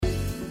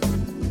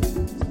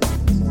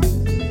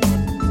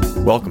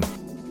Welcome.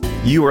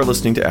 You are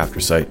listening to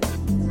Aftersight.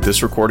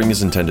 This recording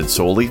is intended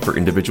solely for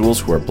individuals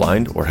who are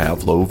blind or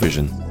have low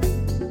vision.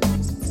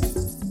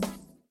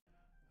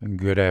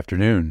 Good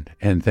afternoon,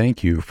 and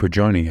thank you for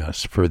joining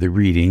us for the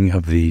reading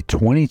of the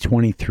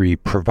 2023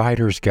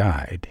 Provider's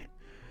Guide,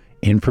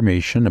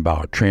 information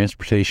about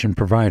transportation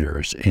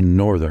providers in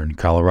northern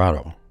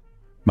Colorado.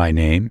 My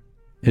name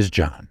is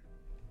John.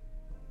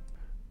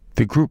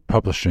 The group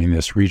publishing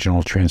this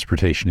regional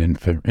transportation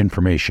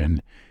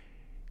information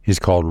is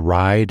called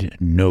Ride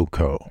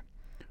NoCo.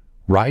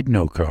 Ride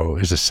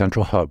NoCo is a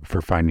central hub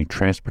for finding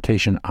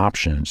transportation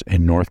options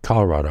in North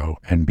Colorado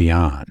and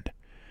beyond.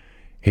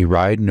 A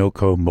Ride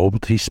NoCo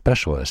mobility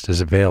specialist is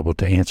available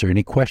to answer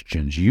any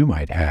questions you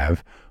might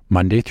have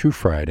Monday through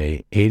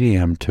Friday, 8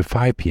 a.m. to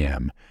 5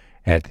 p.m.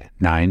 at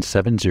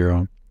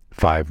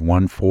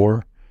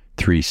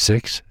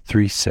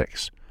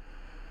 970-514-3636.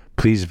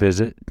 Please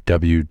visit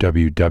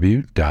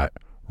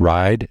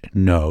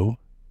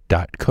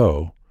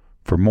www.rideno.co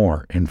for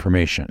more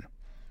information.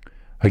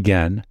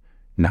 Again,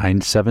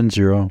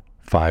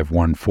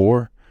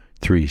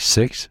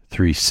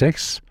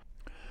 970-514-3636.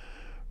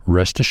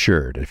 Rest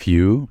assured, if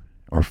you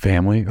or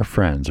family or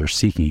friends are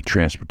seeking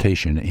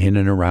transportation in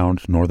and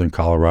around northern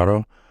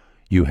Colorado,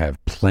 you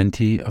have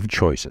plenty of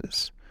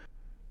choices.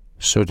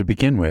 So to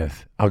begin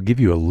with, I'll give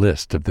you a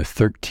list of the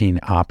 13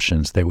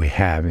 options that we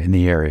have in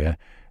the area,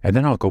 and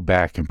then I'll go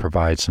back and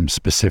provide some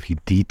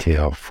specific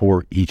detail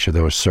for each of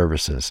those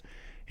services,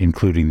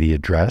 including the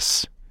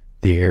address,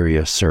 the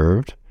area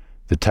served,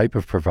 the type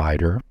of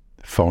provider,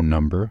 phone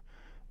number,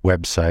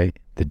 website,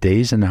 the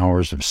days and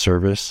hours of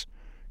service,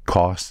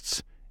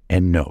 costs,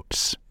 and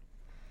notes.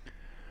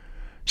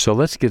 So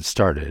let's get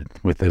started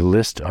with a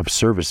list of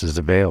services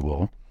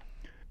available.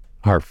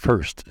 Our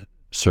first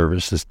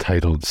service is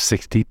titled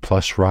 60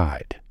 Plus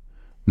Ride.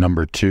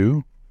 Number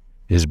 2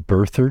 is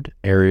Berthoud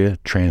Area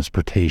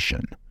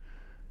Transportation,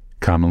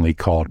 commonly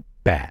called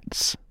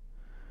BATS.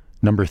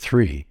 Number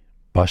 3,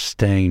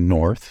 Bustang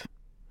North.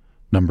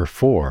 Number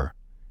 4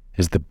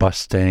 is the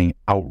Bustang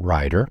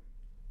Outrider.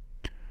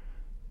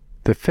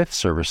 The fifth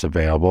service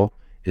available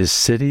is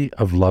City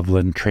of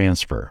Loveland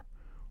Transfer,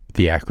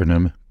 the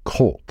acronym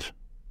COLT.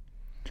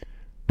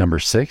 Number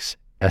 6,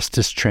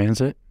 Estes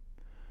Transit.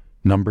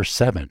 Number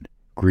 7,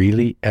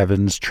 Greeley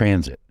Evans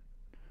Transit,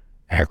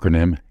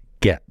 acronym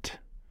GET.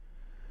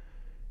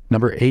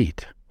 Number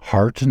 8,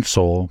 Heart and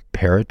Soul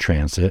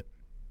Paratransit.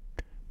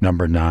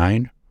 Number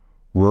 9,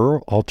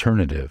 Rural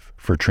Alternative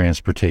for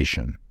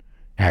Transportation,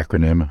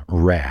 acronym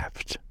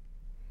RAFT.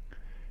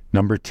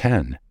 Number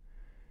 10,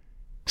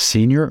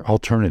 Senior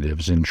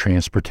Alternatives in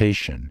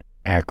Transportation,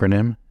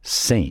 acronym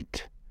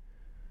SAINT.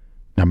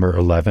 Number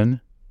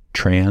 11,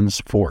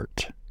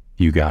 Transfort.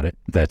 You got it.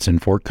 That's in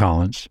Fort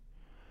Collins.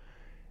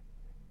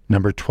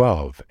 Number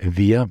 12,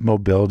 Via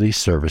Mobility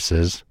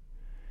Services.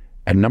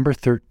 And number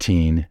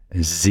 13,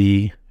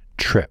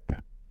 Z-Trip.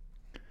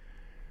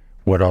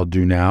 What I'll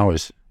do now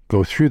is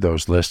go through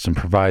those lists and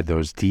provide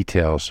those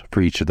details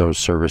for each of those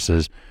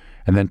services,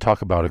 and then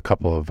talk about a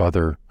couple of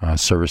other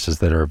services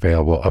that are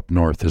available up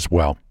north as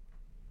well.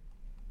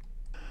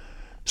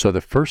 So the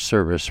first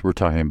service we're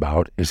talking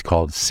about is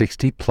called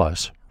 60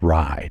 Plus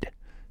Ride,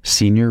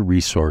 Senior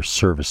Resource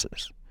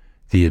Services.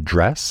 The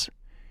address,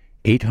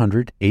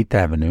 800 8th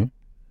Avenue,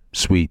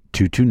 Suite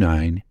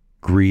 229,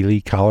 Greeley,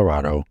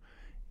 Colorado,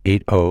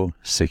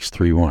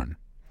 80631.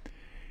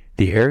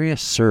 The area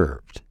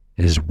served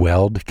is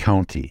Weld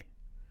County.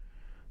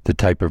 The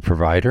type of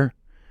provider,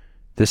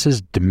 this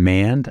is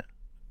demand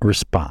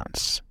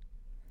response.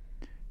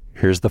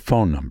 Here's the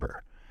phone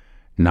number,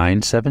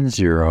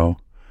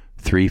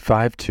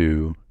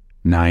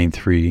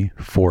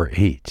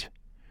 970-352-9348.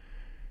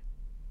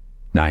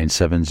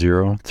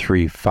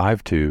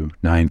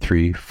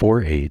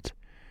 970-352-9348.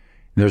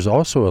 There's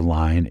also a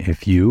line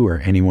if you or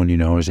anyone you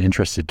know is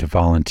interested to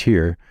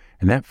volunteer,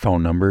 and that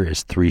phone number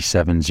is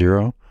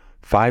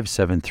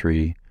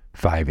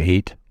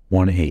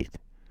 370-573-5818.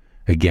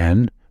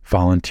 Again,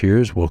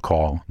 volunteers will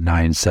call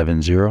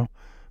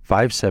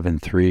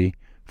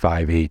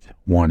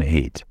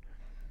 970-573-5818.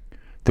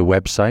 The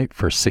website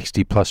for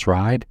 60 Plus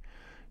Ride,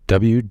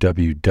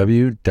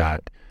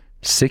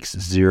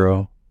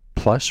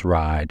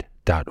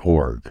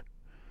 www.60plusride.org.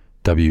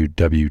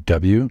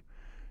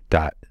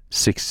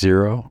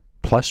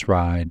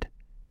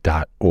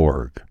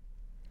 www.60plusride.org.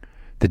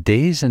 The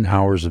days and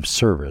hours of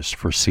service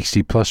for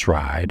 60 Plus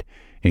Ride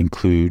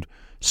include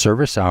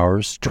service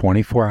hours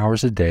 24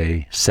 hours a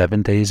day,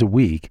 7 days a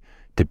week,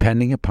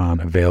 depending upon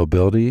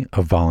availability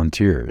of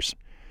volunteers.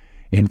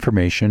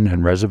 Information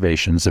and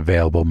reservations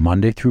available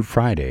Monday through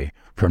Friday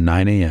from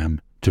 9 a.m.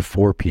 to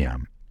 4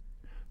 p.m.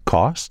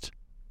 Cost?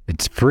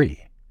 It's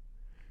free.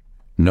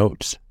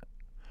 Notes: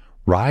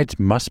 rides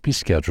must be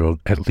scheduled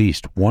at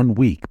least 1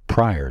 week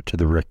prior to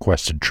the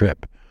requested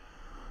trip.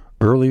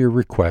 Earlier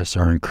requests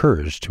are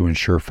encouraged to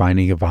ensure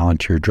finding a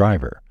volunteer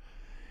driver.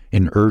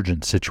 In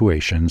urgent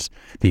situations,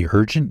 the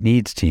Urgent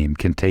Needs Team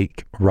can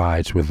take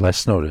rides with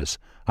less notice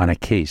on a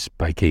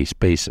case-by-case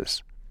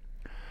basis.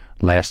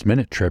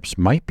 Last-minute trips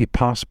might be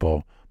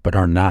possible, but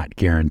are not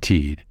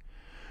guaranteed.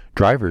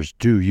 Drivers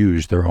do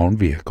use their own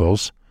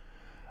vehicles.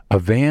 A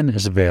van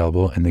is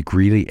available in the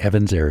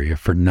Greeley-Evans area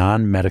for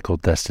non-medical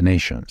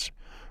destinations.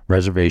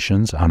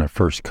 Reservations on a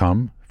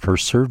first-come,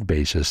 first-served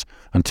basis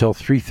until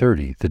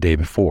 3:30 the day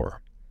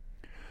before.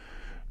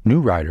 New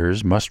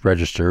riders must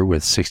register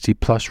with 60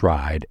 Plus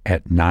Ride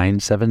at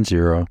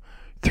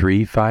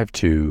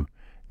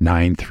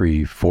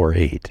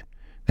 970-352-9348.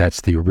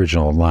 That's the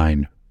original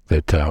line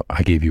that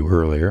I gave you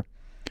earlier.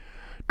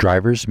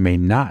 Drivers may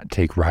not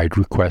take ride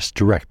requests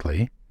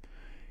directly,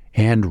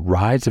 and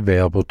rides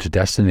available to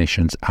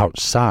destinations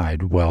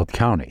outside Weld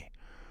County.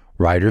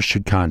 Riders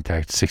should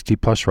contact 60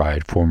 Plus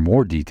Ride for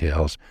more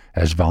details,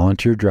 as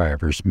volunteer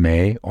drivers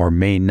may or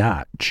may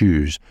not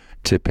choose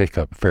to pick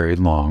up very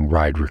long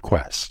ride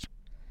requests.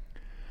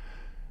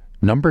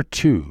 Number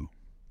 2,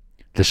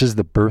 this is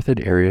the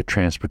Berthoud Area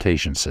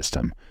Transportation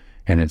System,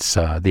 and it's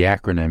the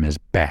acronym is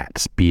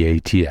BATS,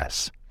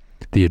 B-A-T-S.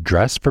 The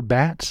address for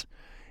BATS,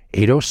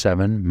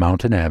 807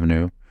 Mountain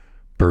Avenue,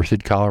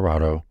 Berthoud,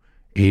 Colorado,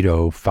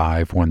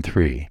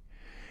 80513.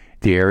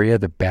 The area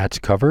that BATS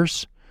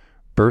covers,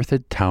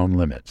 Berthoud town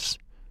limits.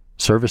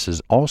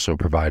 Services also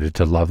provided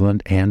to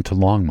Loveland and to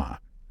Longmont.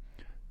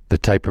 The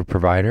type of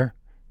provider,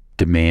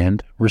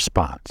 demand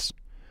response.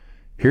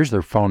 Here's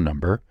their phone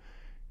number,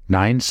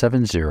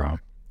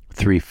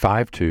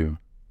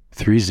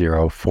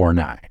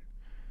 970-352-3049.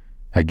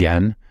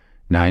 Again,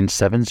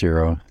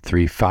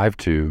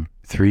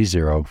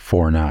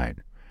 970-352-3049.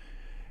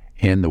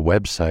 And the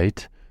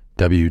website,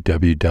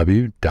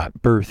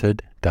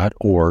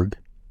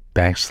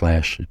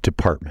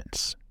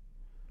 www.berthoud.org/departments.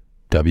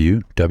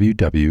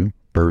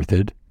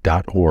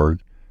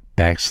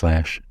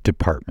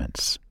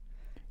 www.berthoud.org/departments.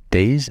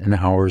 Days and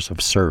hours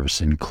of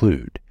service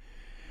include: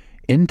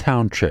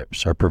 in-town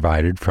trips are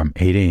provided from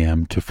 8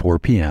 a.m. to 4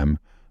 p.m.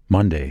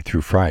 Monday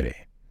through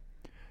Friday.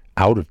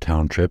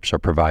 Out-of-town trips are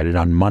provided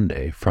on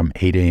Monday from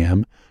 8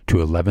 a.m. to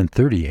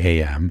 11:30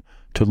 a.m.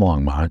 to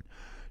Longmont,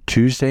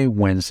 Tuesday,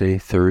 Wednesday,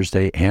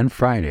 Thursday, and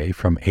Friday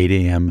from 8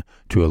 a.m.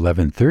 to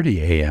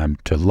 11:30 a.m.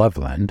 to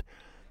Loveland,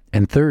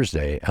 and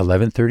Thursday,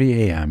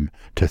 11:30 a.m.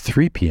 to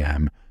 3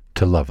 p.m.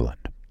 to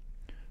Loveland.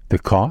 The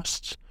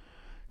costs: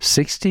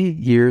 60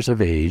 years of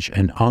age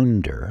and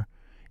under.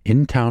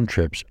 In-town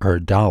trips are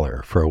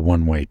 $1 for a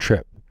one-way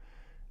trip.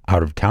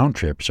 Out-of-town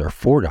trips are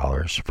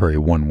 $4 for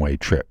a one-way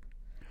trip.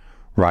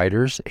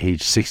 Riders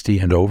age 60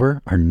 and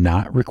over are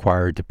not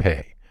required to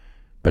pay,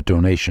 but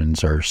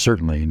donations are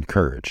certainly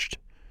encouraged.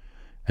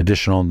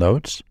 Additional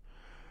notes: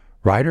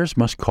 riders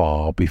must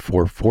call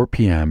before 4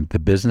 p.m. the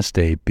business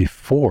day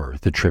before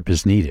the trip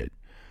is needed.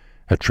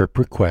 A trip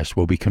request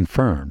will be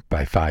confirmed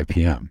by 5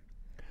 p.m.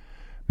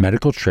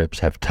 Medical trips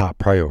have top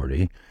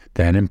priority,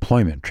 then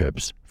employment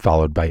trips,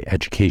 followed by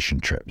education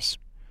trips.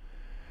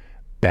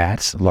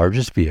 BAT's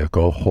largest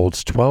vehicle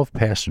holds 12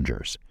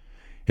 passengers.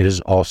 It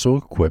is also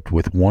equipped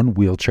with one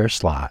wheelchair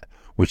slot,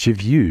 which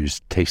if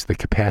used takes the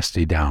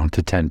capacity down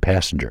to 10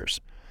 passengers.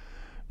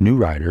 New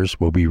riders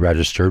will be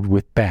registered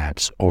with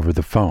BATS over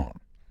the phone.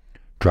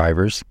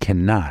 Drivers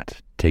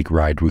cannot take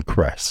ride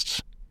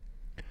requests.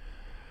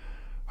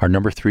 Our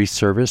number 3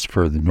 service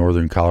for the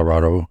northern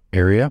Colorado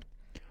area,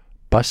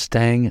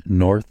 Bustang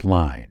North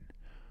Line,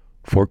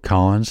 Fort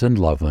Collins and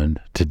Loveland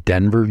to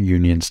Denver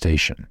Union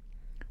Station.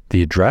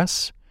 The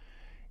address,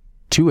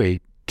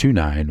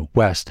 2829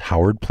 West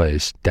Howard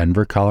Place,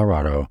 Denver,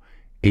 Colorado,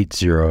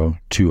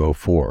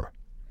 80204.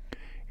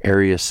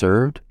 Area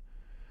served?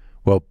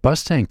 Well,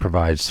 Bustang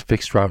provides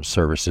fixed route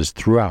services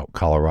throughout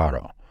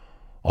Colorado.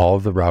 All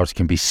of the routes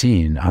can be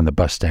seen on the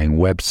Bustang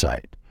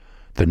website.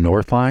 The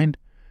North Line,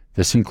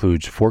 this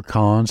includes Fort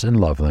Collins and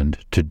Loveland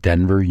to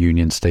Denver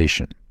Union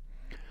Station.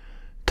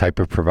 Type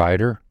of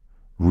provider,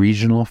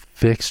 regional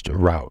fixed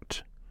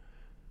route.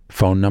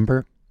 Phone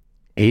number,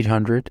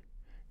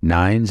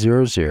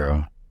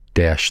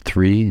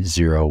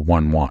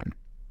 800-900-3011.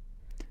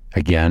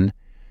 Again,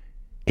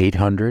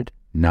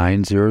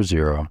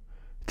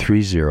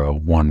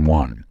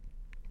 800-900-3011.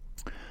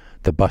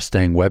 The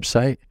Bustang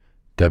website,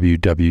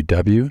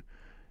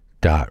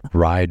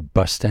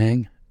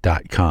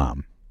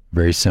 www.ridebustang.com.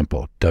 Very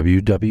simple,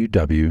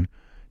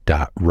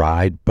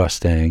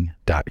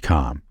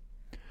 www.ridebustang.com.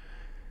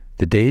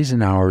 The days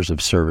and hours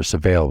of service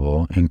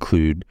available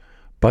include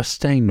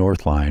Bustang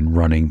North Line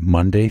running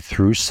Monday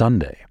through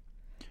Sunday.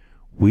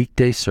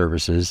 Weekday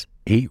services,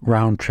 8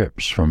 round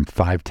trips from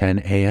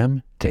 5:10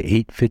 a.m. to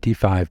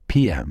 8:55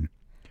 p.m.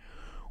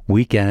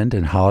 Weekend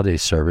and holiday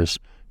service,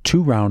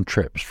 2 round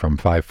trips from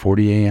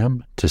 5:40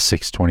 a.m. to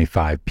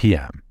 6:25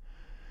 p.m.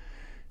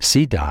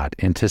 CDOT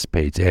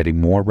anticipates adding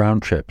more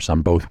round trips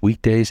on both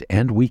weekdays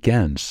and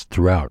weekends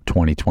throughout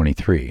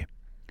 2023.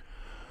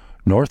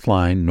 North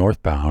Line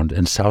northbound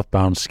and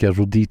southbound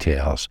schedule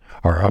details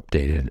are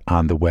updated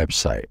on the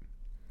website.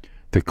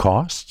 The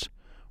costs?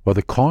 Well,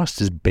 the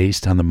cost is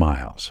based on the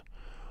miles.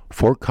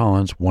 Fort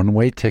Collins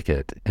one-way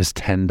ticket is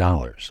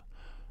 $10.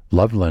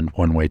 Loveland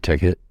one-way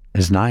ticket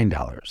is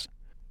 $9.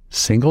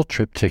 Single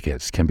trip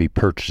tickets can be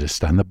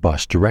purchased on the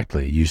bus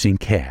directly using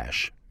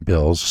cash,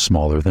 bills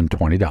smaller than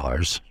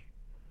 $20.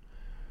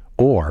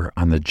 or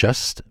on the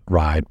Just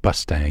Ride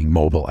Bustang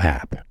mobile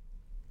app.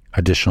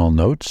 Additional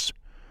notes: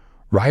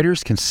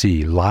 riders can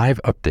see live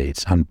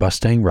updates on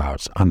Bustang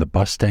routes on the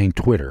Bustang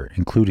Twitter,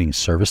 including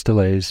service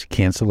delays,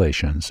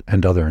 cancellations,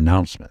 and other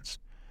announcements.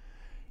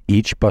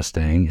 Each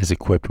Bustang is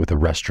equipped with a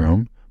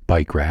restroom,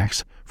 bike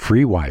racks,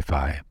 free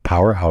Wi-Fi,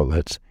 power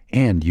outlets,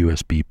 and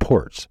USB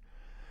ports.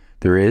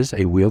 There is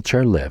a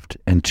wheelchair lift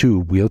and 2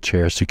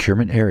 wheelchair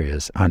securement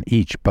areas on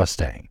each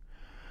Bustang.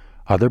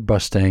 Other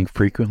Bustang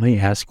frequently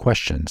asked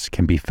questions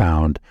can be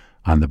found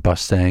on the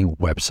Bustang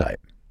website.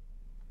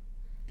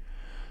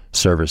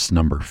 Service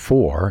number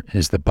 4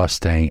 is the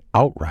Bustang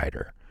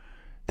Outrider.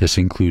 This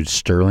includes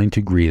Sterling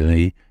to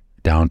Greeley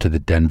down to the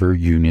Denver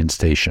Union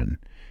Station.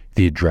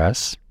 The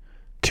address: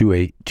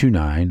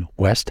 2829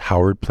 West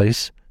Howard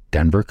Place,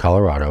 Denver,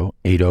 Colorado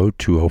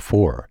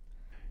 80204.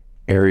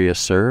 Area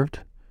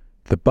served: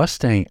 the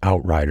Bustang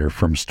Outrider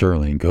from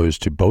Sterling goes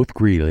to both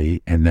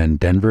Greeley and then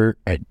Denver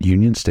at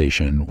Union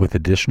Station, with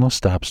additional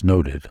stops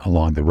noted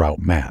along the route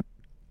map.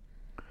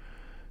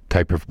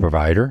 Type of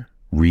provider: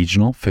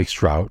 regional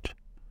fixed route.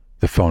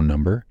 The phone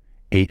number: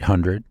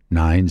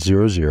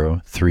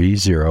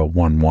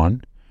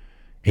 800-900-3011,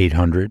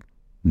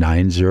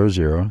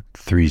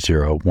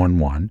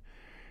 800-900-3011,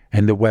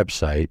 and the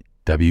website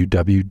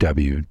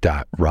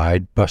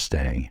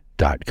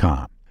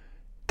www.ridebustang.com.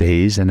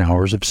 Days and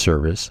hours of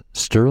service: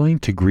 Sterling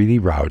to Greeley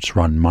routes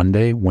run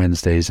Monday,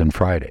 Wednesdays, and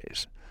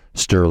Fridays.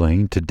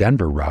 Sterling to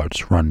Denver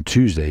routes run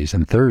Tuesdays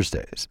and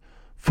Thursdays.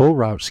 Full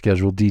route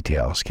schedule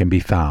details can be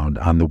found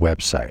on the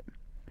website.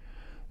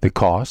 The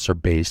costs are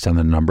based on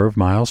the number of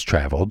miles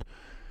traveled.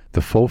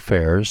 The full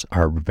fares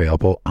are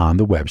available on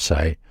the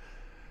website.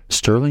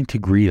 Sterling to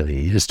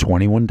Greeley is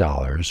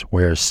 $21,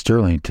 whereas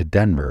Sterling to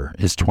Denver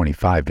is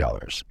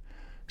 $25.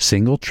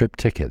 Single trip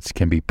tickets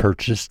can be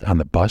purchased on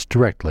the bus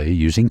directly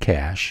using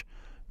cash,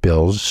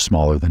 bills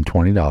smaller than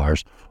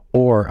 $20,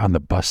 or on the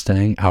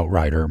Bustang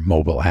Outrider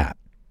mobile app.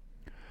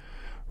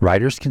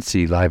 Riders can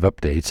see live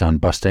updates on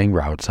Bustang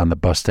routes on the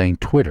Bustang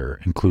Twitter,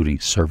 including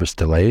service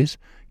delays,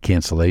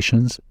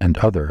 cancellations, and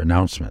other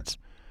announcements.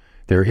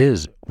 There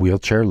is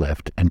wheelchair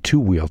lift and 2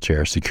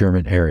 wheelchair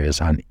securement areas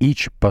on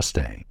each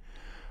Bustang.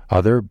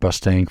 Other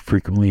Bustang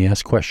frequently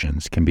asked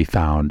questions can be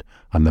found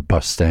on the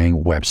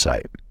Bustang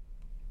website.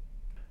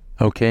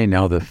 Okay,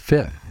 now the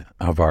 5th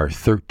of our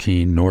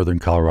 13 Northern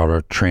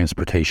Colorado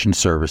transportation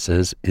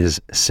services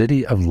is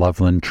City of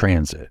Loveland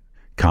Transit,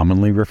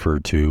 commonly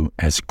referred to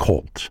as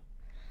COLT.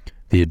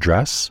 The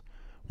address: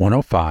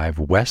 105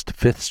 West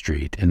 5th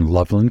Street in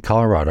Loveland,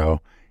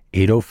 Colorado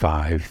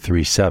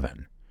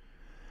 80537.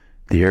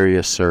 The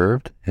area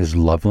served is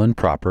Loveland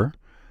proper.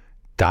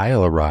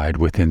 Dial a ride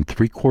within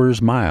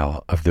 3/4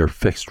 mile of their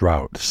fixed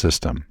route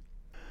system.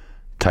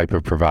 Type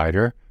of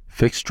provider: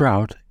 fixed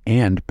route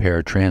and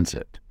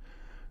paratransit.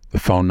 The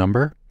phone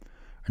number: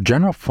 our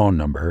general phone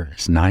number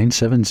is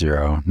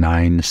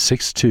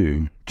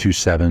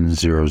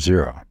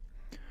 970-962-2700.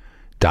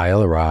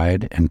 Dial a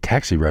ride and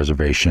taxi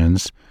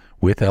reservations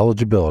with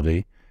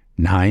eligibility: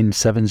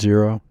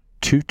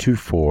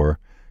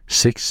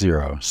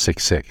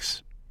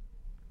 970-224-6066.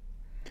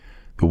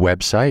 The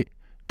website: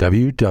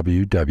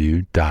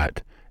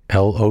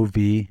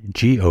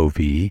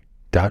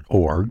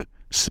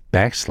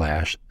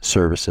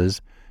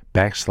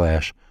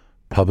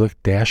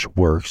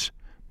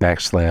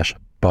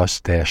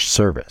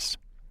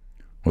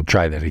 We'll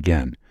try that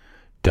again: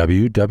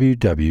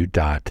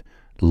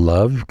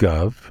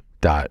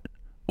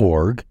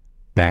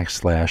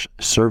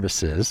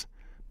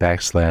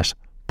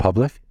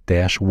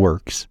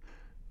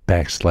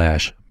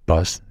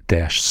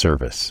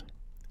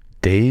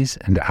 Days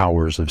and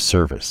hours of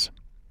service.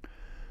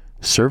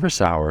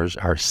 Service hours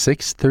are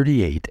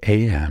 6:38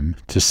 a.m.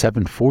 to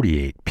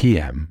 7:48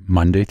 p.m.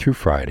 Monday through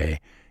Friday,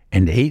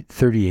 and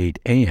 8:38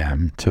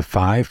 a.m. to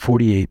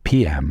 5:48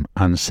 p.m.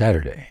 on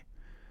Saturday.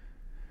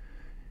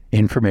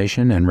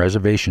 Information and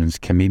reservations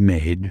can be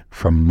made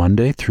from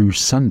Monday through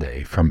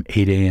Sunday from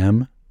 8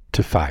 a.m.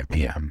 to 5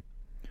 p.m.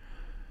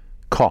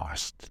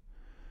 Cost.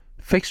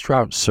 Fixed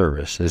route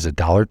service is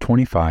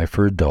 $1.25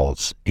 for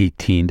adults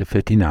 18 to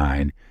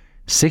 59,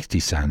 60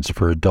 cents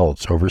for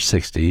adults over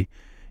 60,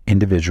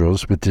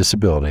 individuals with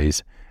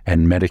disabilities,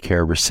 and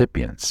Medicare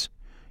recipients.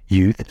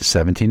 Youth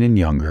 17 and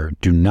younger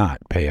do not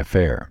pay a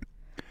fare.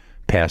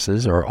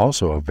 Passes are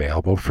also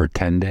available for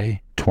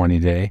 10-day,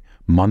 20-day,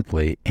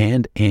 monthly,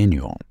 and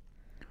annual.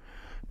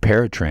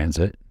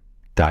 Paratransit,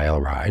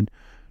 dial-a-ride,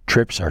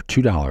 trips are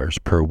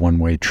 $2 per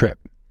one-way trip.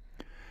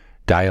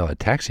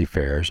 Dial-a-taxi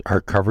fares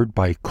are covered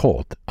by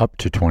COLT up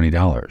to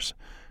 $20.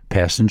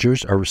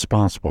 Passengers are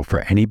responsible for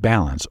any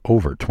balance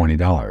over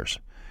 $20.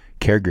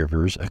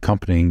 Caregivers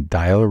accompanying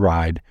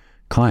dial-a-ride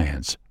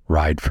clients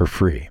ride for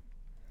free.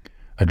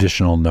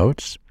 Additional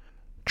notes: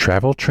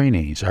 travel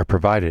trainings are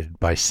provided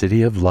by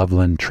City of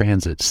Loveland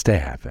Transit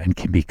staff and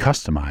can be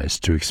customized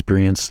to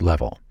experience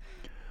level.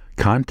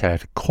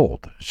 Contact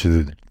COLT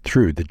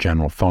through the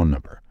general phone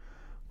number.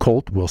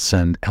 COLT will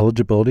send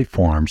eligibility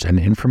forms and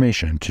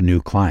information to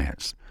new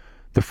clients.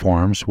 The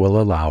forms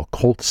will allow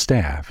Colt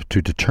staff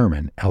to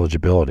determine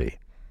eligibility.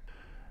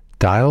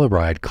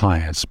 Dial-A-Ride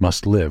clients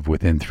must live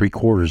within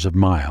 3/4 of a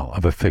mile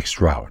of a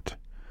fixed route.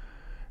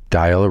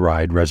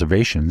 Dial-A-Ride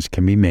reservations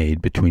can be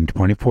made between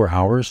 24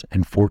 hours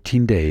and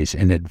 14 days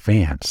in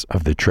advance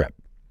of the trip.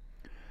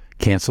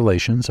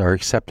 Cancellations are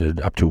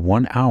accepted up to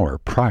 1 hour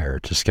prior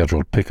to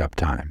scheduled pickup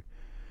time.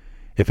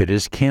 If it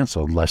is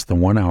canceled less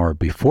than 1 hour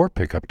before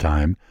pickup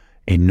time,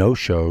 a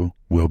no-show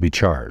will be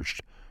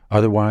charged.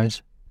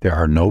 Otherwise, there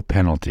are no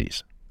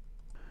penalties.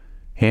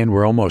 And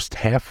we're almost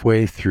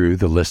halfway through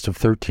the list of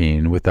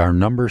 13 with our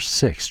number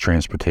 6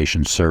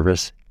 transportation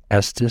service,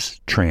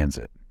 Estes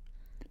Transit.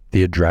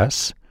 The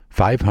address,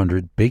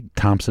 500 Big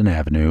Thompson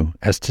Avenue,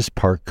 Estes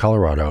Park,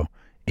 Colorado,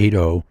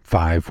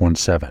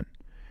 80517.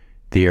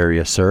 The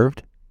area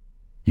served?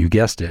 You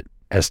guessed it,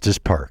 Estes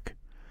Park.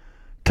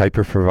 Type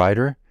of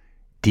provider?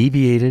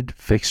 Deviated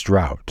fixed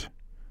route.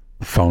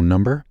 Phone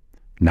number?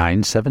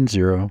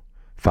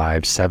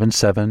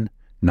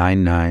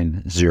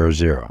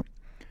 970-577-9900.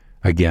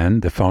 Again,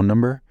 the phone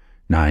number,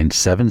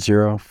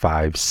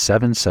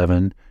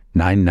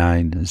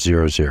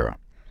 970-577-9900.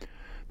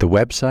 The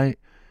website,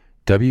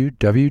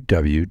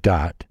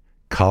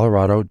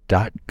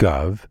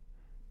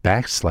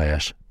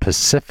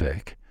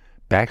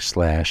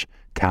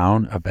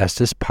 www.colorado.gov/Pacific/Town of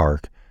Estes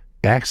Park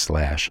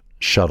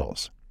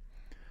 /shuttles.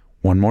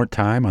 One more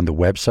time on the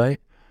website,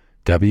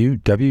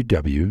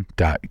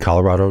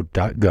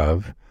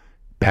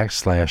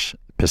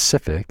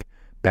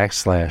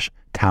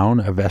 www.colorado.gov/Pacific/Town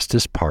of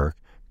Estes Park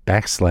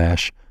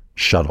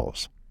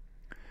 /shuttles.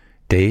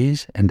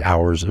 Days and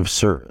hours of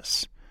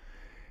service.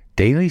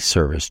 Daily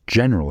service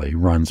generally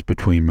runs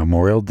between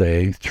Memorial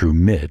Day through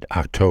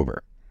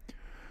mid-October.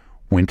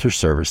 Winter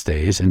service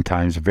days and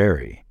times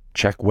vary.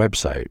 Check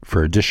website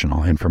for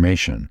additional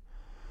information.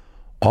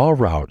 All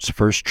routes'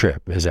 first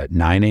trip is at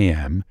 9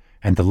 a.m.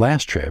 and the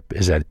last trip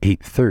is at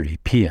 8:30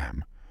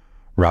 p.m.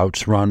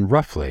 Routes run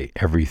roughly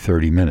every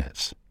 30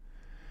 minutes.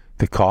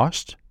 The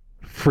cost?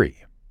 Free.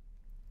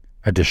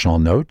 Additional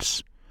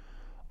notes?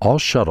 All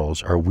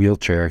shuttles are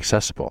wheelchair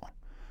accessible.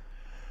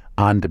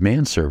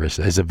 On-demand service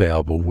is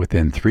available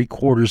within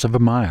 3/4 of a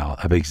mile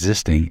of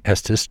existing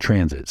Estes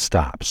Transit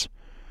stops.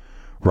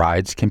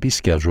 Rides can be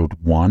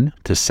scheduled 1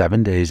 to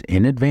 7 days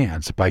in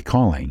advance by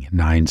calling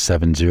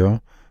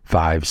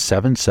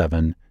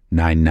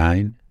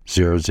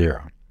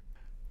 970-577-9900.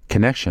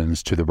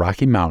 Connections to the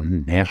Rocky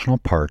Mountain National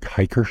Park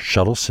Hiker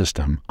Shuttle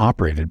System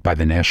operated by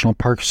the National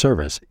Park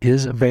Service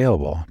is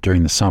available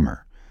during the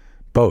summer.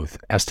 Both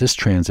Estes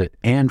Transit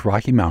and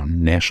Rocky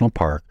Mountain National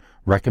Park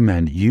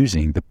recommend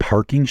using the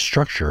parking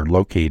structure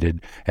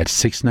located at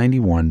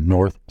 691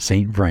 North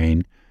St.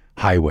 Vrain,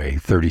 Highway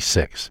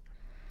 36.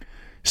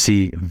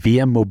 See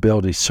Via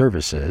Mobility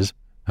Services,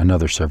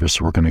 another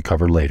service we're going to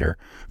cover later,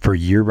 for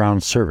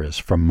year-round service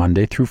from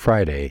Monday through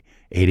Friday,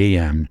 8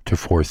 a.m. to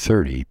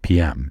 4:30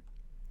 p.m.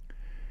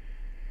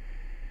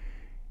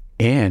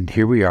 And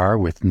here we are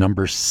with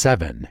number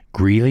 7,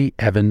 Greeley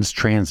Evans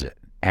Transit,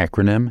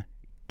 acronym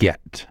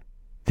GET.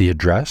 The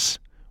address,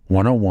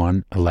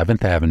 101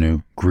 11th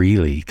Avenue,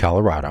 Greeley,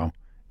 Colorado,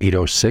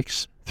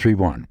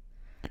 80631.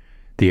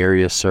 The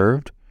area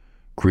served,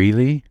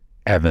 Greeley,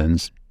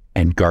 Evans,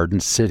 and Garden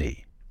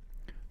City.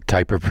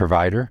 Type of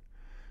provider,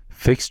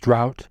 fixed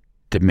route,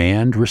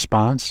 demand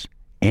response,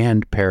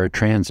 and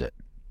paratransit.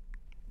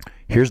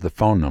 Here's the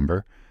phone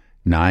number,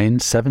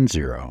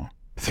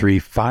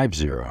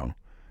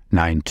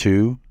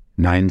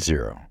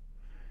 970-350-9290.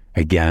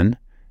 Again,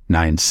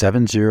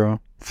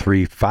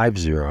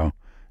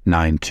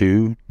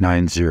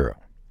 970-350-9290.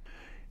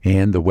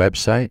 And the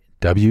website,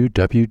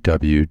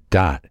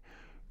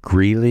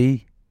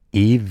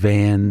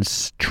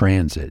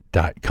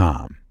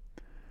 www.greeleyevanstransit.com.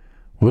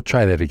 We'll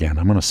try that again.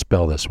 I'm going to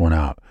spell this one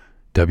out.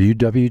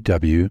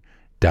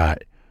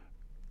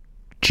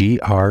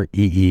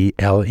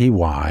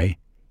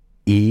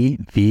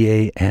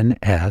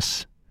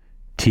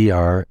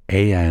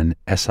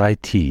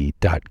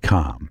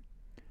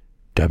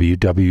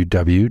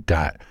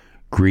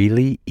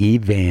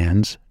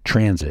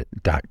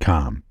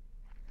 www.greeleyevanstransit.com.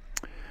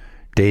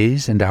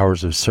 Days and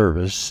hours of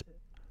service.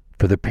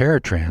 For the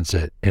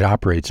paratransit, it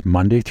operates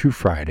Monday through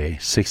Friday,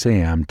 6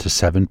 a.m. to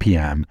 7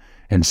 p.m.,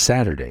 and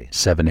Saturday,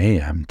 7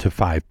 a.m. to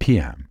 5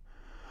 p.m.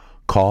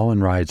 Call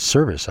and ride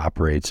service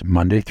operates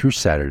Monday through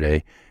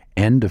Saturday,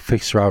 end of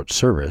fixed route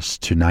service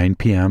to 9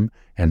 p.m.,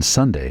 and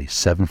Sunday,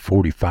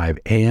 7:45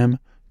 a.m.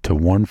 to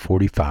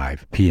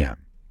 1:45 p.m.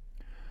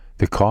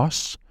 The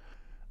costs?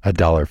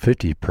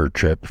 $1.50 per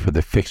trip for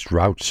the fixed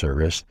route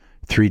service,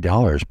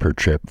 $3 per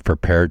trip for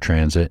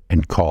paratransit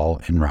and call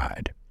and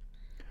ride.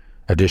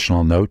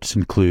 Additional notes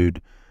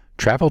include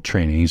travel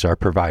trainings are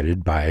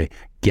provided by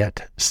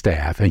GET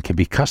staff and can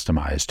be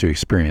customized to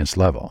experience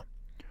level.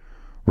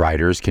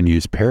 Riders can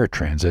use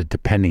paratransit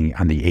depending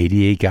on the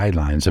ADA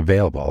guidelines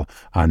available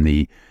on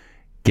the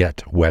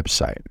GET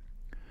website.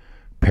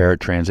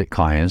 Paratransit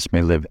clients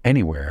may live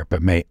anywhere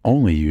but may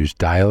only use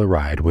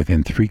Dial-A-Ride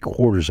within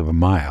 3/4 of a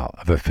mile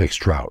of a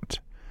fixed route.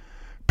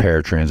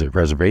 Paratransit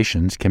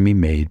reservations can be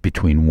made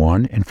between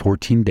 1 and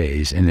 14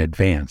 days in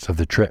advance of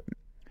the trip.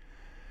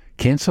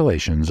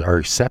 Cancellations are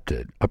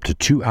accepted up to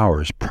 2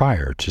 hours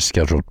prior to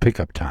scheduled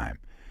pickup time.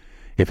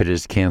 If it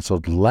is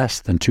canceled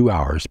less than 2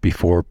 hours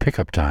before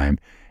pickup time,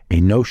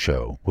 a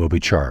no-show will be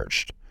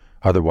charged.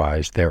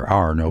 Otherwise, there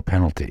are no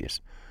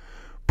penalties.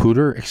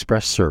 Poudre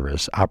Express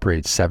service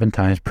operates 7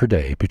 times per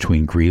day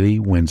between Greeley,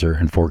 Windsor,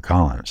 and Fort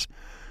Collins.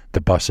 The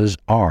buses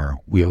are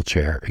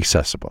wheelchair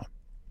accessible.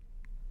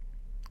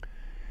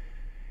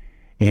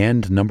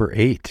 And number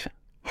 8,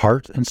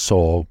 Heart and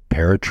Soul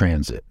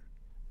Paratransit.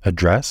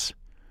 Address: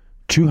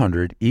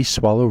 200 East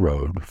Swallow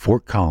Road,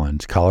 Fort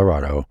Collins,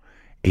 Colorado,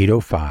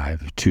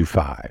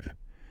 80525.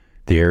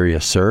 The area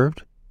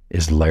served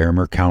is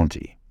Larimer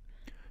County.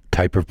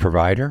 Type of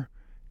provider: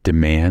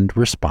 demand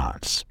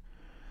response.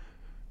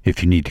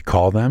 If you need to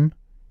call them,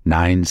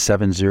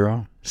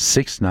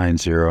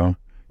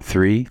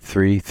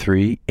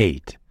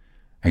 970-690-3338.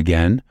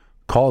 Again,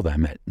 call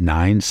them at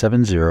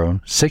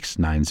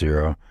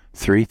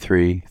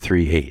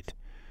 970-690-3338.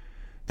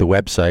 The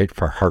website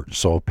for Heart and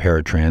Soul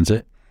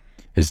Paratransit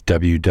is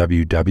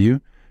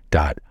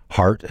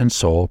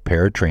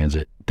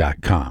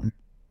www.heartandsoulparatransit.com.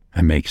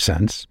 That makes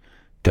sense.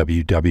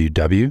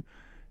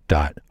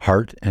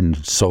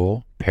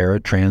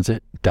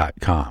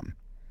 www.heartandsoulparatransit.com.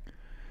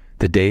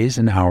 The days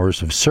and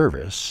hours of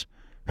service: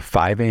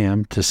 5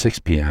 a.m. to 6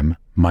 p.m.,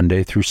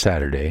 Monday through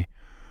Saturday.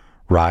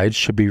 Rides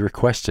should be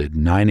requested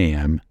 9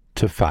 a.m.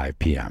 to 5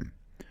 p.m.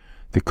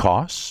 The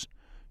costs: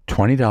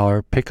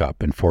 $20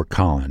 pickup in Fort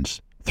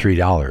Collins,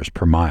 $3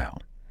 per mile.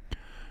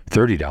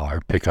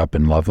 $30 pickup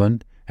in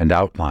Loveland and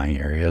outlying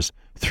areas,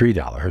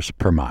 $3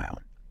 per mile.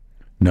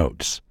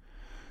 Notes: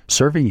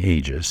 serving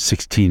ages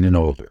 16 and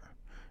older.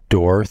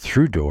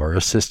 Door-through-door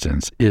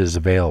assistance is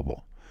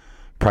available.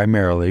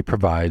 Primarily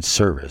provides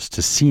service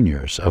to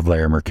seniors of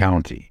Larimer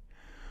County.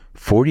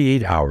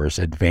 48 hours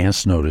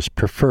advance notice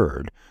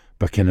preferred,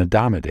 but can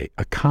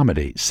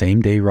accommodate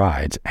same-day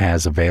rides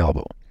as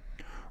available.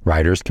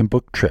 Riders can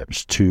book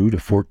trips 2 to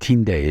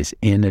 14 days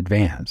in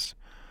advance.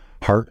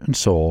 Heart and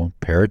Soul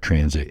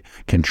Paratransit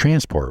can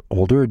transport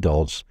older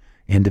adults,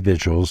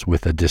 individuals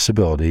with a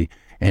disability,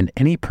 and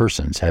any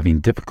persons having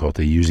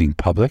difficulty using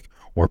public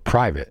or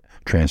private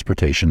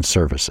transportation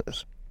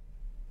services.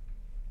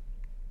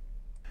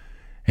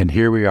 And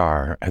here we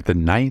are at the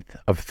 9th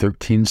of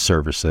 13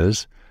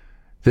 services.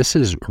 This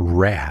is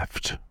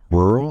RAFT,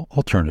 Rural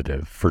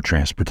Alternative for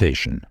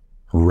Transportation.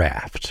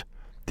 RAFT.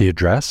 The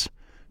address: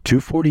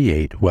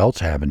 248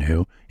 Welch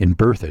Avenue in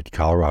Berthoud,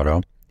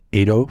 Colorado,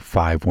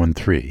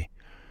 80513.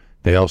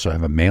 They also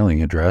have a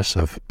mailing address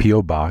of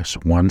P.O. Box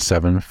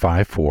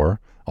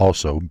 1754,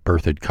 also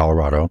Berthoud,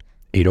 Colorado,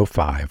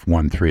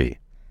 80513.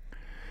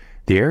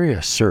 The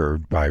area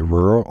served by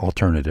Rural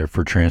Alternative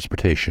for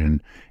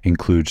Transportation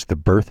includes the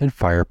Berthoud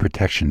Fire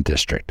Protection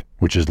District,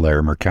 which is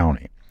Larimer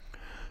County.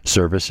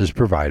 Service is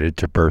provided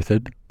to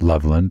Berthoud,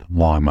 Loveland,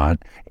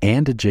 Longmont,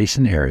 and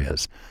adjacent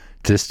areas.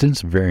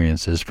 Distance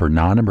variances for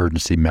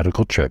non-emergency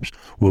medical trips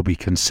will be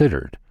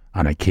considered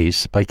on a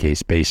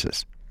case-by-case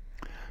basis.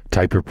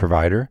 Type of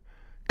provider: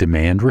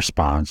 demand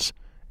response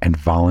and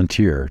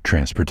volunteer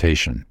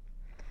transportation.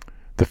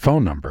 The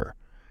phone number: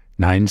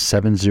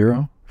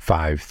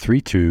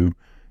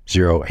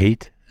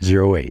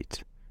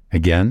 970-532-0808.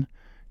 Again,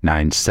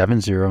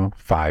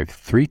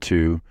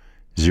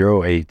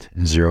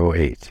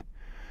 970-532-0808.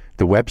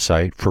 The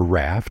website for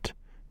RAFT: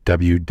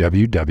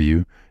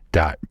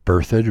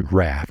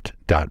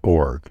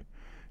 www.berthoudraft.org.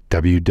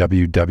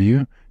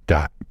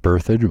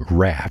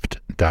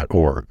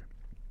 www.berthoudraft.org.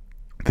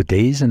 The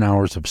days and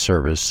hours of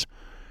service: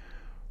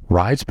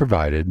 rides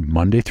provided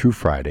Monday through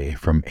Friday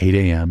from 8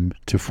 a.m.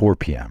 to 4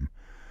 p.m.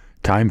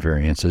 Time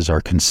variances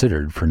are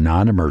considered for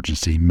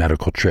non-emergency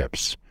medical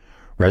trips.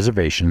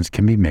 Reservations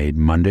can be made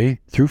Monday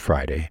through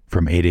Friday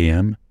from 8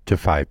 a.m. to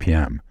 5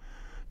 p.m.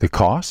 The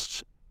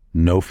costs: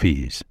 no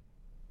fees,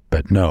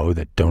 but know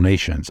that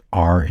donations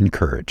are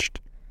encouraged.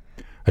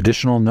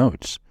 Additional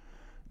notes: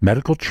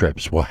 medical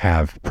trips will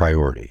have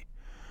priority.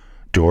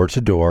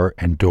 Door-to-door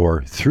and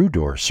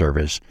door-through-door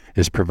service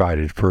is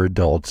provided for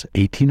adults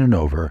 18 and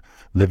over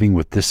living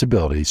with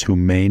disabilities who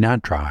may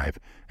not drive,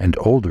 and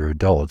older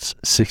adults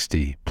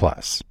 60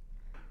 plus.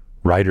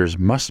 Riders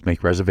must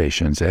make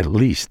reservations at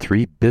least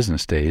 3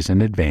 business days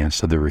in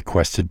advance of the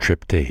requested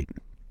trip date.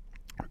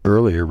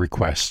 Earlier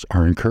requests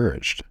are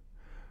encouraged.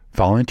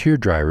 Volunteer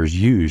drivers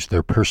use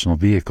their personal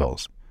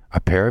vehicles. A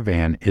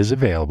Paravan is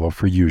available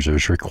for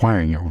users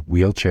requiring a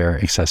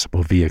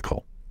wheelchair-accessible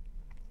vehicle.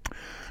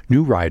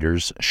 New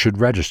riders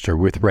should register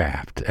with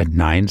RAFT at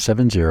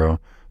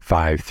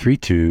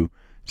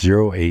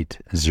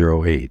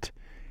 970-532-0808.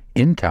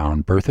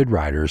 In-town Berthoud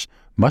riders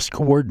must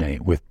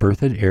coordinate with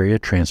Berthoud Area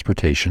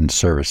Transportation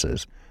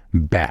Services,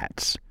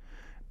 BATS.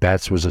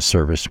 BATS was a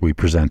service we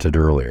presented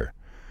earlier.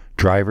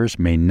 Drivers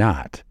may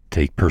not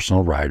take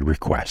personal ride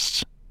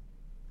requests.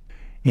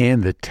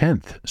 And the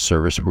 10th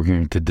service we're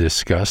going to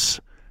discuss: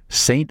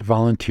 Saint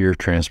Volunteer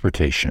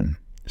Transportation,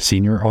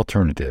 Senior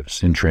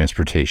Alternatives in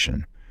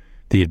Transportation.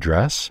 The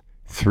address: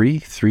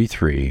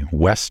 333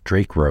 West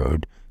Drake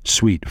Road,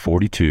 Suite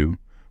 42,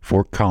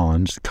 Fort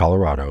Collins,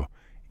 Colorado,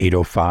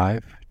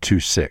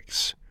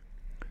 80526.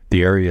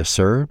 The area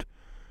served: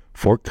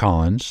 Fort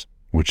Collins,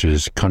 which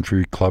is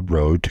Country Club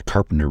Road to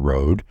Carpenter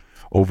Road,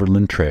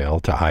 Overland Trail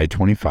to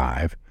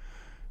I-25,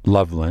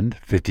 Loveland,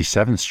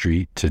 57th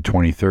Street to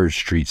 23rd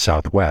Street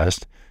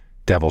Southwest,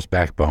 Devil's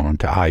Backbone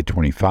to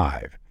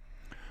I-25.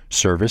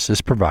 Service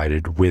is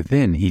provided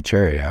within each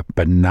area,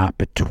 but not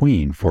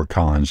between Fort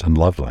Collins and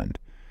Loveland.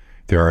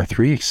 There are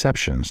 3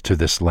 exceptions to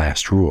this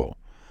last rule: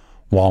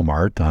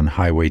 Walmart on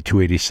Highway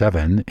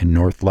 287 in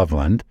North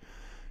Loveland,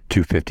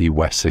 250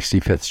 West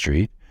 65th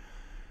Street,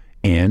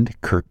 and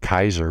Kurt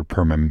Kaiser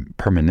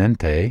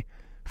Permanente,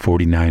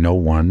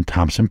 4901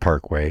 Thompson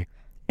Parkway,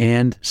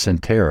 and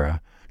Centera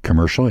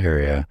commercial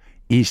area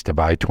east of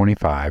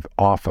I-25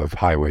 off of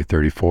Highway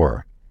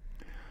 34.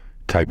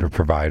 Type of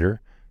provider: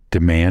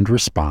 demand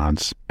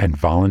response and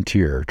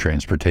volunteer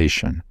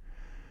transportation.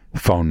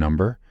 Phone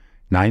number: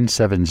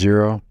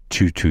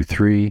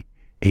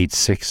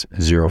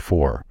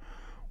 970-223-8604.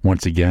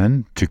 Once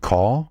again, to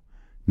call,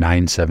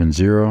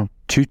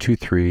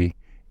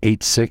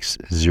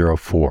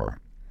 970-223-8604.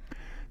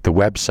 The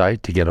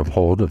website to get a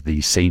hold of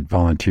the Saint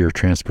Volunteer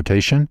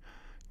Transportation: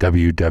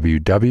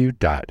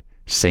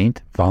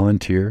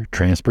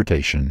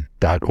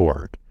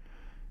 www.saintvolunteertransportation.org.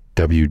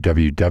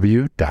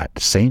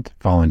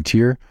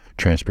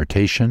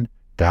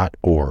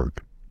 www.saintvolunteertransportation.org.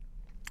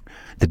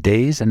 The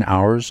days and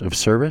hours of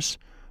service: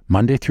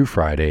 Monday through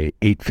Friday,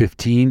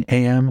 8:15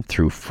 a.m.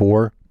 through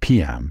 4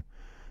 p.m.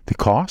 The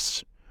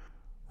costs: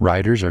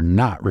 riders are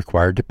not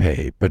required to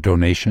pay, but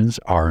donations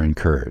are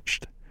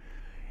encouraged.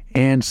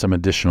 And some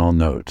additional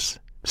notes: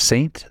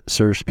 Saint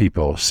serves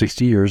people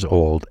 60 years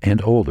old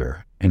and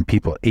older, and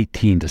people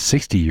 18 to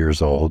 60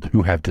 years old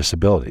who have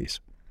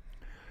disabilities.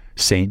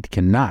 Saint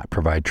cannot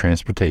provide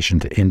transportation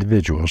to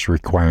individuals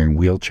requiring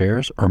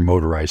wheelchairs or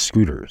motorized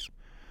scooters.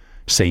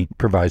 Saint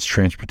provides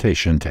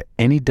transportation to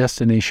any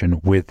destination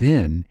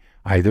within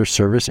either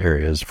service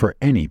areas for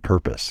any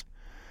purpose.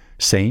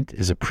 Saint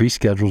is a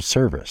pre-scheduled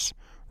service.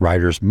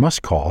 Riders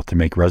must call to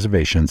make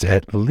reservations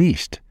at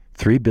least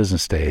 3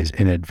 business days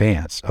in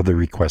advance of the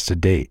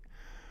requested date.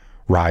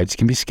 Rides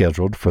can be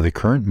scheduled for the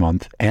current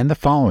month and the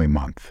following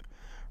month.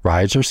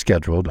 Rides are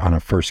scheduled on a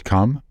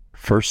first-come,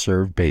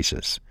 first-served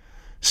basis.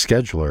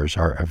 Schedulers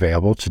are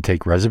available to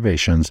take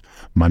reservations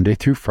Monday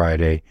through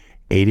Friday,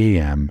 8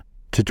 a.m.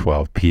 to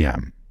 12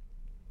 p.m.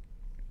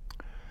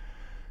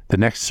 The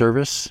next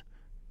service: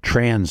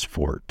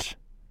 Transfort.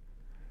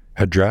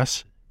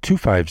 Address: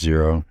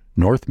 250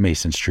 North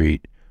Mason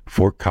Street,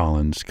 Fort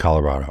Collins,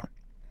 Colorado.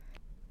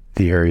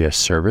 The area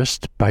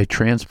serviced by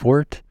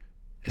Transfort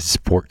is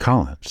Fort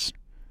Collins.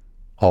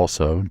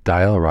 Also,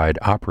 Dial-A-Ride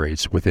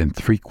operates within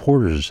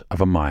 3/4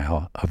 of a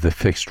mile of the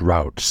fixed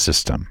route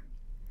system.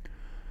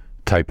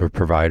 Type of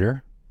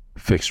provider: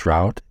 fixed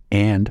route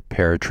and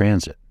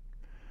paratransit.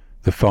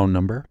 The phone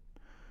number: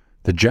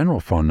 the general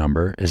phone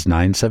number is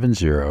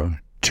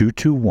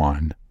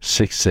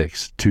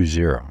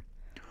 970-221-6620.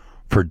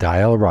 For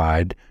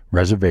Dial-A-Ride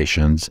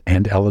reservations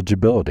and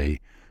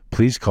eligibility,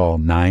 please call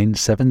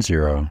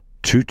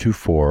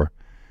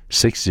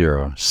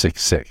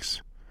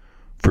 970-224-6066.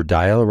 For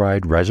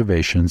Dial-A-Ride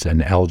reservations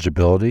and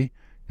eligibility,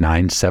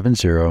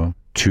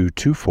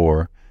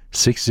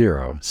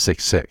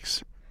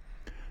 970-224-6066.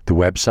 The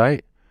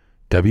website: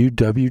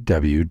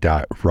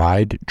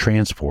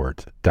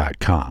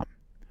 www.ridetransport.com.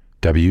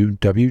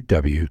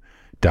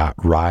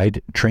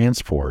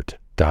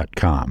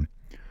 www.ridetransport.com.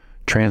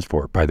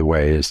 Transport, by the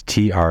way, is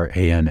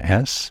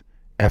TRANSFORT.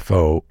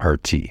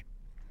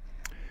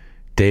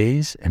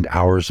 Days and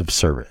hours of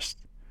service.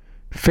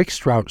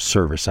 Fixed route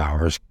service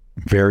hours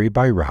vary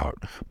by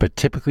route, but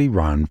typically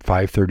run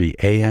 5:30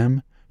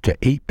 a.m. to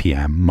 8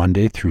 p.m.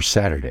 Monday through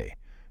Saturday.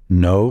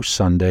 No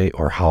Sunday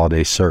or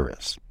holiday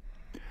service.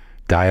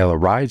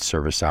 Dial-A-Ride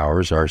service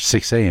hours are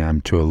 6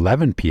 a.m. to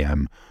 11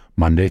 p.m.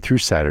 Monday through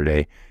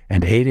Saturday,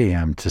 and 8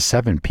 a.m. to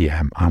 7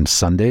 p.m. on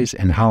Sundays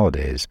and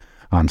holidays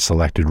on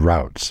selected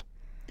routes.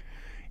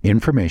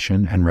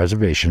 Information and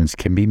reservations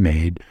can be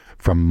made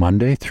from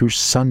Monday through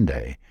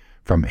Sunday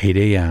from 8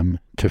 a.m.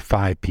 to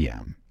 5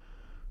 p.m.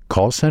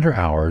 Call center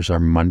hours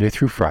are Monday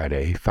through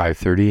Friday,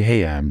 5:30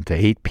 a.m. to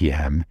 8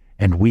 p.m.,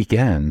 and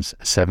weekends,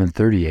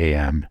 7:30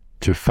 a.m.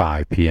 to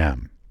 5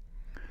 p.m.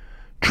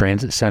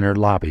 Transit center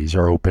lobbies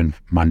are open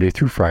Monday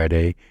through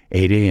Friday,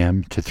 8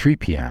 a.m. to 3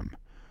 p.m.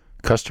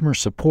 Customer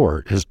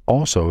support is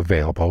also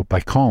available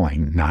by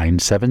calling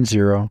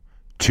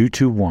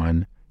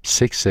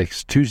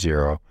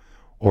 970-221-6620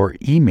 or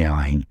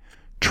emailing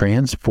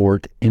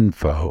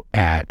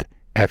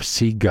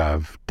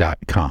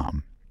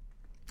transportinfo@fcgov.com.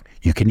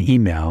 You can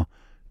email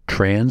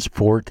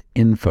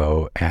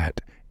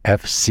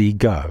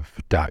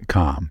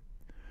transportinfo@fcgov.com.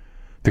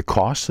 The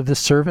cost of this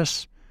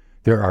service: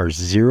 there are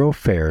 0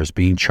 fares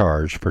being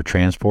charged for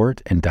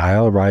transport and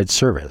Dial-A-Ride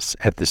service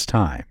at this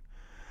time.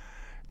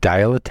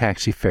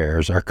 Dial-A-Taxi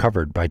fares are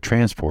covered by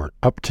Transport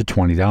up to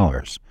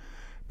 $20.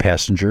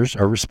 Passengers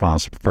are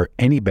responsible for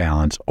any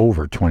balance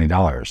over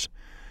 $20.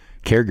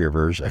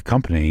 Caregivers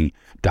accompanying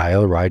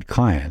Dial-A-Ride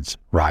clients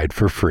ride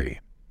for free.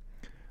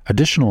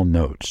 Additional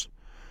notes.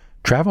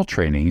 Travel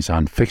trainings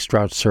on fixed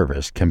route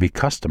service can be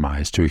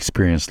customized to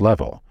experience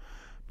level.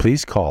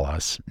 Please call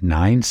us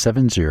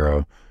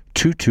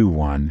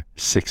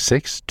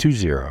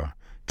 970-221-6620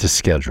 to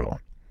schedule.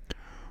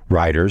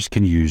 Riders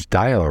can use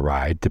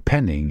Dial-A-Ride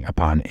depending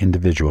upon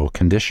individual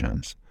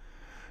conditions.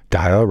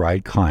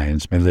 Dial-A-Ride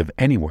clients may live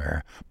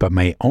anywhere but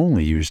may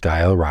only use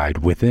Dial-A-Ride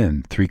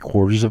within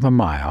 3/4 of a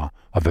mile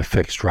of a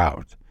fixed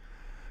route.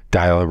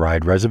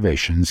 Dial-A-Ride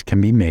reservations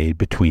can be made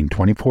between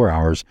 24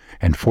 hours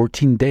and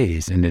 14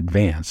 days in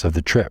advance of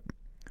the trip.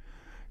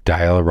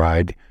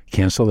 Dial-A-Ride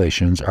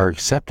cancellations are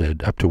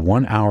accepted up to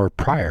 1 hour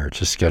prior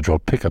to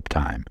scheduled pickup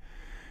time.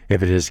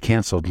 If it is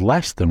canceled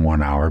less than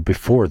 1 hour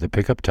before the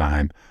pickup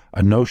time,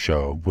 a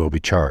no-show will be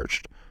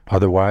charged.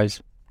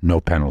 Otherwise,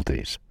 no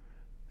penalties.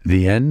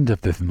 The end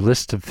of the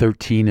list of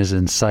 13 is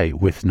in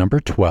sight with number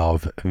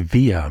 12,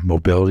 Via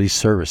Mobility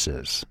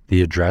Services.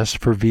 The address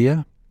for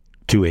Via?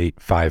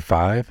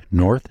 2855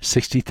 North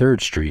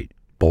 63rd Street,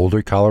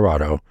 Boulder,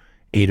 Colorado,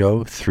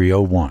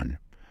 80301.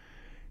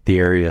 The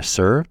area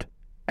served?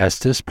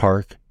 Estes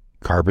Park,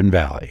 Carbon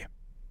Valley.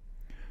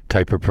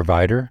 Type of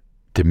provider?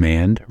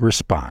 Demand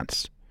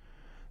response.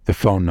 The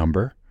phone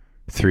number?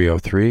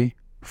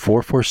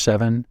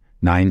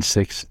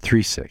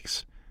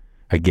 303-447-9636.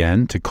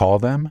 Again, to call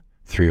them,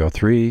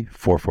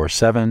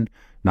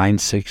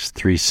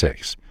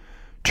 303-447-9636.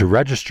 To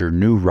register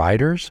new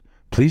riders,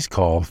 please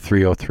call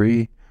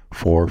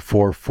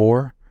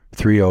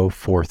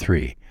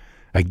 303-444-3043.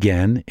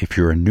 Again, if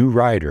you're a new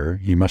rider,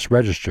 you must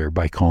register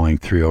by calling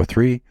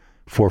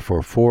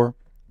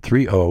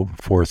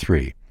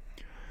 303-444-3043.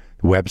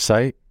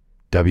 Website,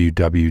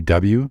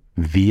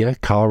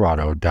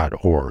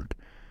 www.viacolorado.org,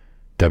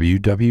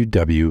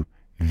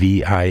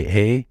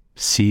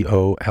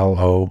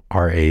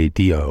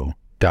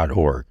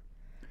 www.viacolorado.org.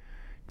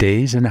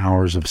 Days and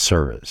hours of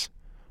service,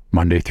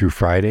 Monday through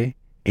Friday,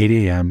 8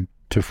 a.m.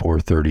 to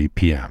 4:30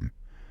 p.m.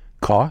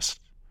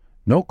 Cost?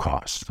 No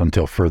cost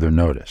until further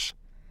notice.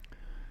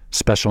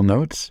 Special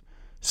notes: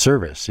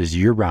 service is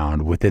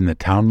year-round within the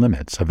town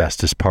limits of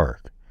Estes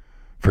Park.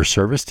 For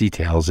service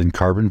details in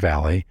Carbon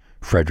Valley,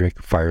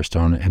 Frederick,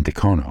 Firestone, and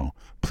Dacono,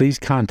 please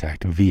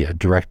contact Via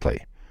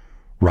directly.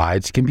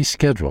 Rides can be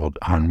scheduled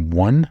on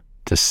 1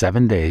 to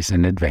 7 days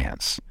in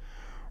advance.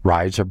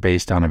 Rides are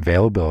based on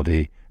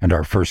availability and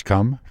are first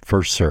come,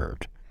 first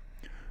served.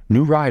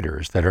 New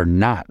riders that are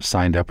not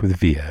signed up with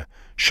Via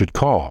should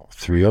call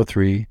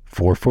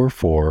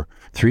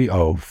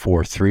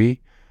 303-444-3043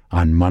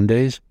 on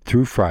Mondays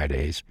through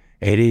Fridays,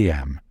 8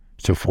 a.m.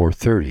 to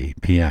 4:30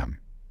 p.m.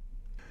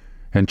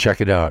 And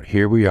check it out,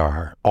 here we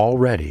are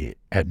already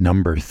at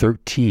number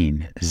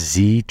 13,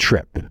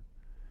 Z-Trip.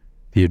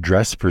 The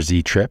address for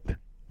Z-Trip,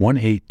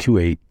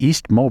 1828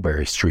 East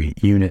Mulberry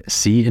Street, Unit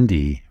C and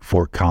D,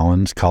 Fort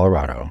Collins,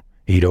 Colorado,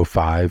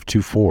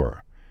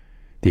 80524.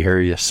 The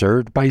area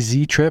served by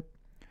Z-Trip,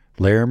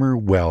 Larimer,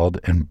 Weld,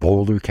 and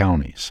Boulder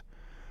counties.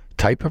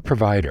 Type of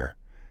provider,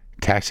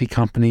 taxi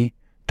company,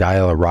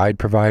 Dial-A-Ride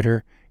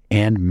provider,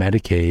 and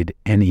Medicaid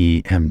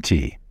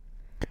NEMT.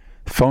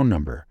 Phone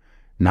number,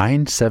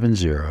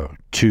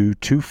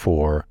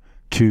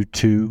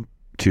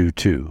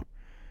 970-224-2222.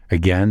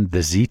 Again,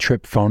 the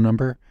Z-Trip phone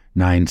number,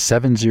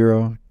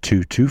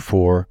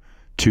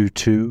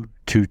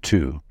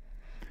 970-224-2222.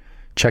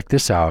 Check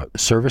this out.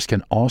 Service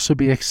can also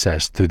be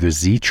accessed through the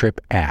Z-Trip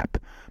app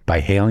by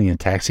hailing a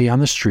taxi on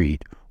the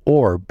street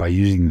or by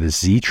using the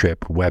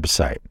Z-Trip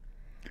website.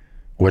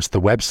 What's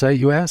the website,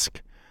 you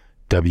ask?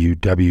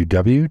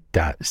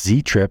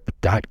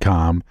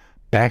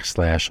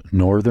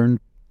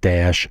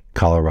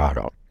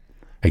 www.ztrip.com/northern-colorado.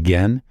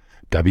 Again,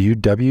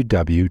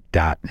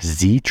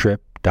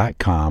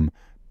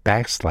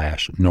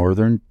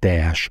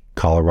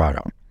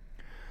 www.ztrip.com/northern-colorado.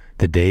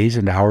 The days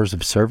and hours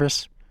of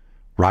service?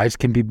 Rides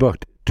can be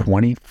booked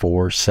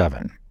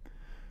 24/7.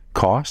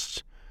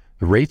 Costs?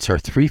 The rates are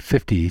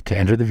 $3.50 to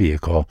enter the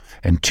vehicle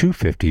and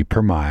 $2.50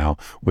 per mile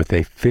with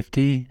a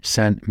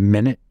 50-cent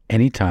minute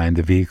anytime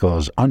the vehicle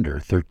is under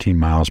 13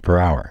 miles per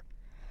hour.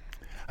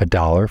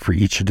 $1 for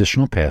each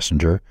additional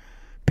passenger.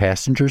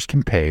 Passengers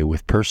can pay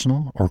with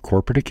personal or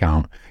corporate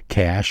account,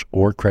 cash,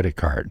 or credit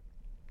card.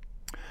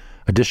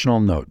 Additional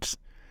notes.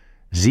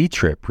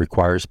 Z-Trip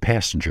requires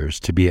passengers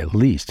to be at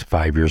least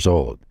 5 years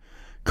old.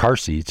 Car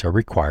seats are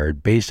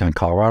required based on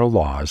Colorado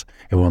laws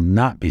and will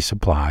not be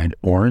supplied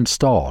or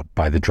installed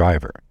by the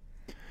driver.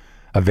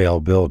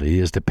 Availability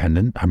is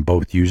dependent on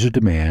both user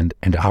demand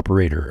and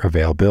operator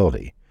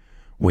availability.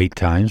 Wait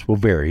times will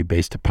vary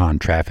based upon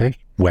traffic,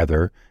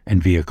 weather,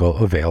 and vehicle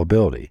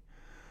availability.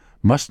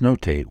 Must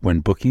notate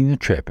when booking the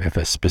trip if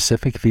a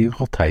specific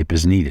vehicle type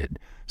is needed,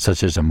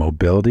 such as a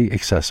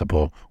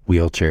mobility-accessible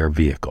wheelchair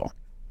vehicle.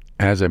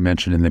 As I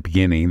mentioned in the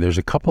beginning, there's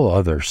a couple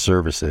other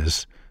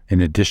services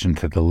in addition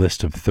to the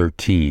list of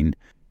 13.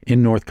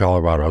 In North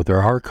Colorado,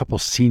 there are a couple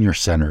senior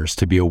centers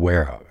to be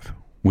aware of.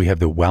 We have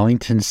the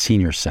Wellington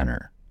Senior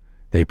Center.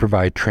 They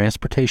provide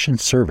transportation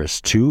service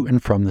to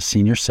and from the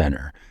Senior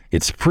Center.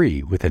 It's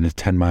free within a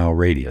 10-mile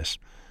radius.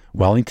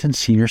 Wellington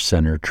Senior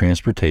Center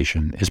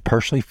transportation is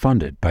partially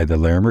funded by the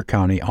Larimer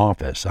County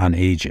Office on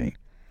Aging.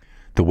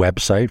 The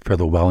website for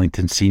the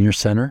Wellington Senior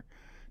Center,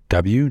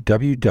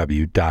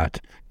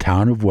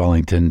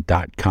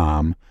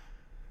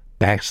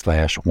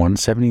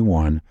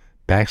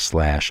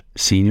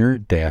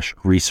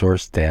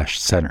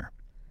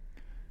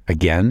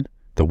 Again,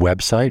 the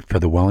website for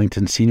the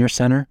Wellington Senior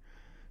Center,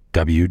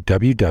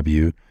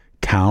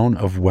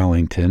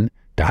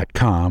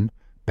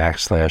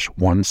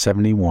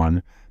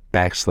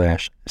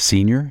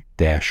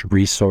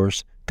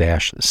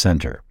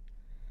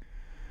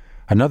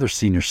 Another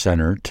senior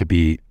center to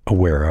be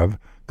aware of,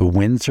 the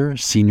Windsor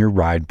Senior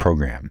Ride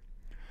Program,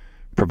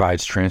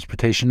 provides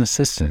transportation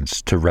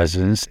assistance to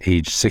residents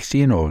aged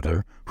 60 and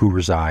older who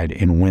reside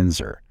in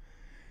Windsor.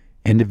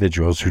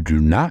 Individuals who do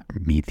not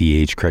meet the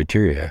age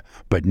criteria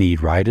but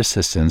need ride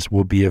assistance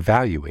will be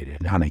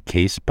evaluated on a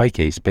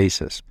case-by-case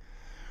basis.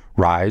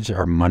 Rides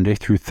are Monday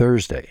through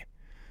Thursday.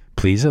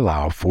 Please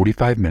allow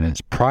 45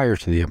 minutes prior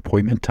to the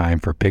appointment time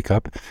for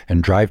pickup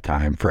and drive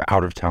time for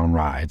out-of-town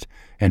rides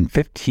and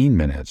 15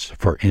 minutes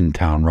for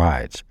in-town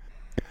rides.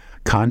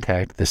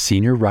 Contact the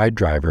Senior Ride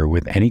driver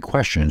with any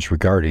questions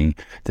regarding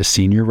the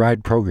Senior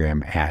Ride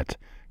program at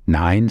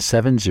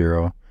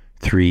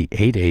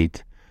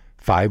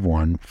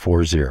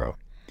 970-388-5140.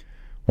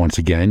 Once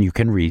again, you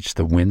can reach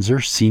the Windsor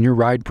Senior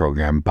Ride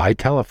program by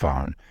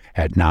telephone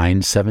at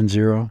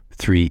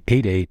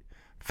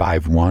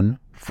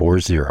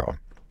 970-388-5140.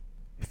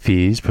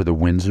 Fees for the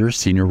Windsor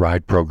Senior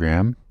Ride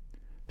program: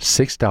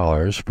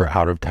 $6 for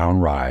out-of-town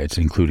rides,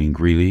 including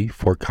Greeley,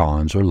 Fort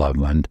Collins, or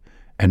Loveland,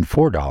 and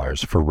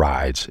 $4 for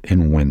rides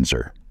in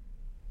Windsor.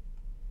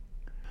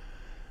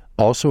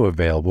 Also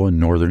available in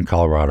Northern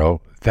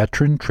Colorado,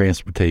 Veteran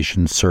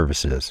Transportation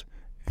Services,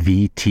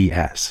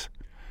 VTS.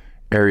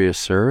 Areas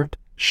served: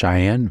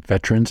 Cheyenne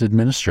Veterans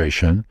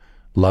Administration,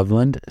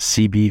 Loveland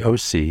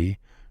CBOC,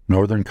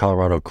 Northern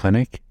Colorado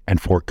Clinic,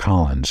 and Fort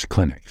Collins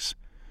Clinics.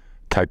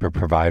 Type of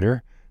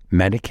provider: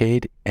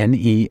 Medicaid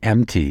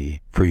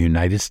NEMT for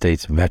United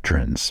States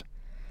veterans.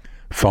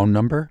 Phone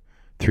number: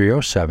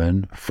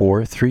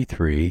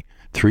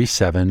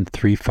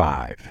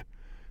 307-433-3735.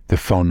 The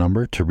phone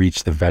number to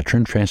reach the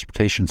Veteran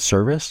Transportation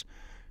Service: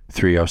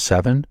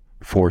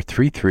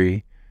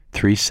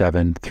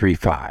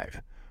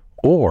 307-433-3735,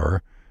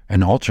 or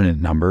an alternate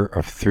number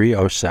of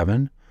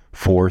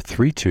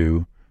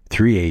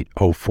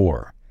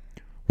 307-432-3804.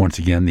 Once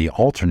again, the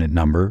alternate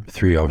number: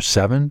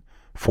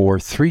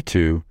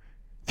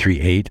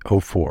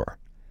 307-432-3804.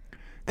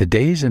 The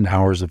days and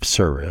hours of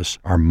service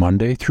are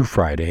Monday through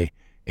Friday,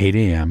 8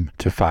 a.m.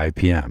 to 5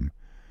 p.m.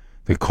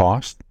 The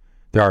cost: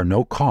 there are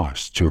no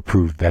costs to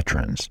approved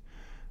veterans.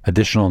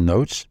 Additional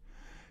notes: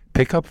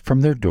 pick up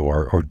from their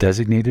door or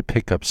designated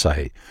pickup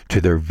site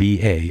to their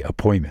VA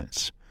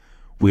appointments.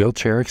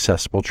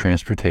 Wheelchair-accessible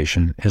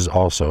transportation is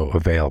also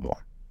available.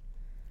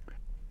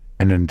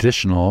 An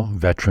additional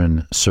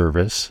veteran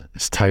service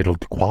is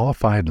titled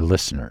Qualified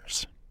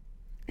Listeners.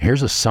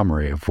 Here's a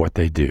summary of what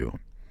they do.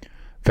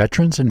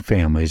 Veterans and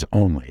families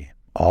only,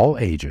 all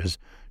ages,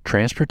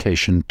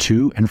 transportation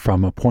to and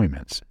from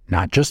appointments,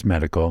 not just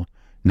medical,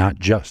 not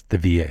just the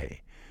VA,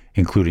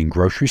 including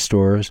grocery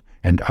stores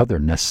and other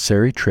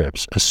necessary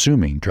trips,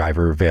 assuming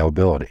driver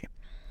availability.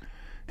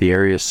 The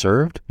area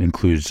served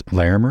includes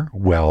Larimer,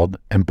 Weld,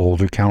 and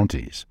Boulder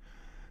counties.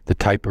 The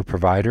type of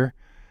provider: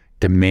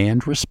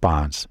 demand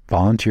response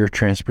volunteer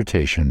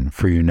transportation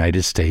for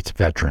United States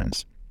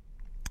veterans.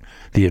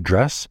 The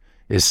address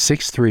is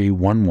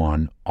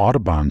 6311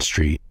 Audubon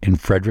Street in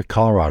Frederick,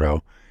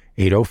 Colorado,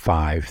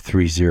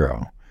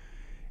 80530.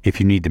 If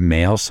you need to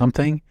mail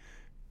something,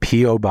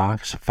 P.O.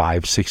 Box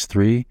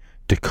 563,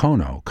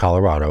 Dacono,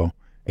 Colorado,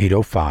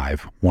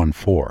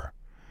 80514.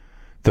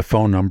 The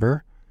phone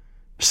number: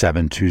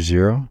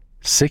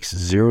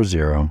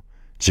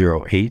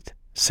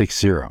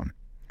 720-600-0860.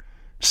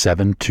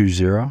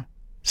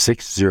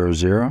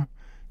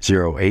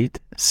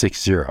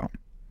 720-600-0860.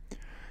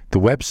 The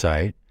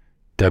website: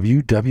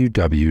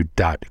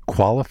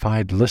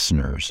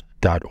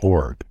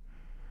 www.qualifiedlisteners.org.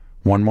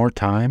 One more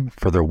time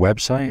for their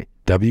website: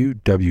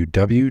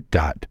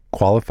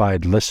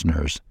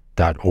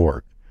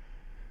 www.qualifiedlisteners.org.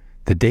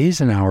 The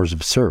days and hours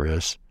of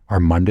service are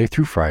Monday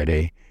through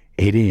Friday,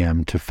 8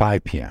 a.m. to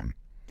 5 p.m.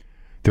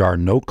 There are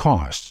no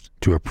costs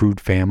to approved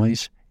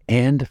families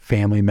and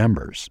family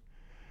members.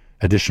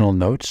 Additional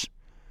notes: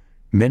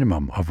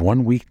 minimum of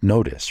 1 week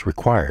notice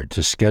required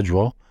to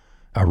schedule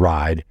a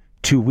ride.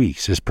 2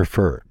 weeks is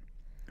preferred.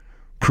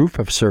 Proof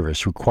of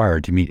service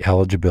required to meet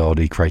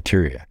eligibility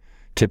criteria,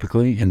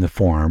 typically in the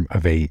form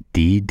of a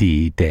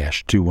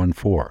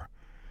DD-214.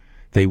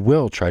 They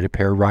will try to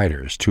pair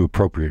riders to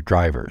appropriate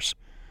drivers.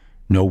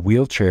 No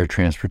wheelchair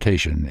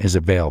transportation is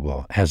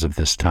available as of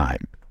this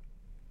time.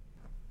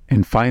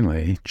 And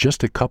finally,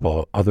 just a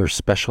couple other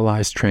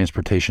specialized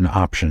transportation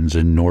options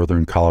in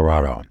Northern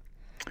Colorado.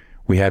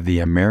 We have the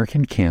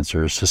American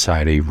Cancer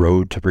Society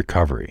Road to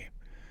Recovery.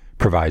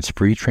 provides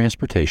free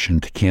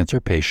transportation to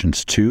cancer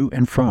patients to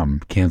and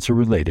from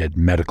cancer-related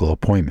medical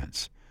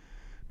appointments.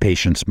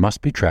 Patients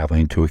must be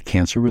traveling to a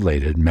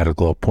cancer-related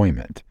medical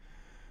appointment.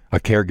 A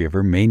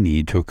caregiver may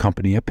need to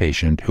accompany a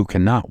patient who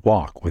cannot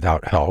walk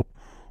without help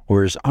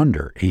or is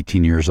under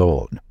 18 years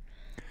old.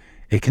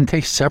 It can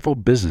take several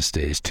business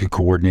days to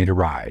coordinate a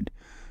ride,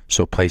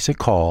 so place a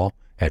call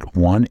at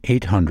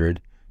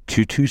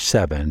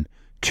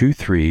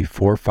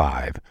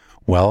 1-800-227-2345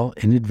 well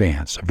in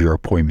advance of your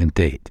appointment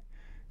date.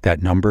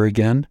 That number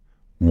again,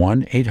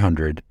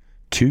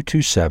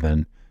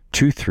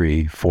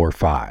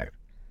 1-800-227-2345.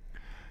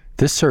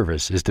 This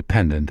service is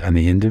dependent on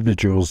the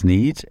individual's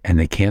needs and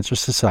the Cancer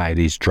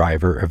Society's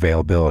driver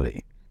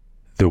availability.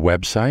 The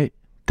website,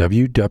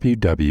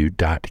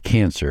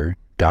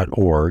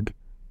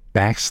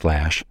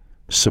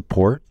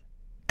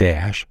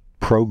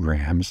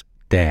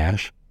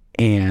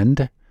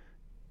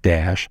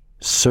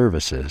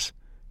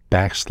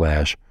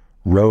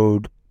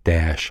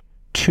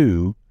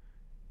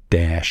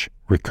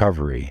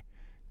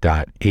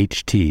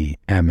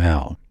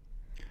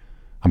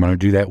 I'm going to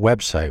do that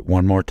website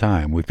one more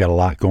time. We've got a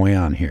lot going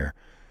on here.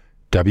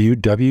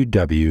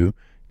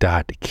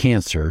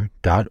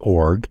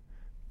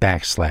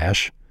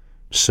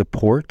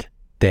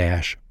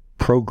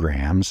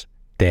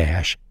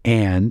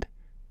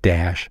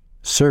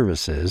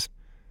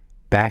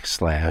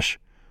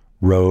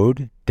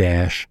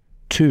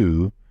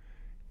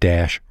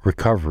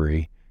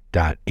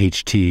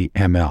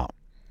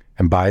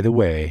 And by the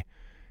way,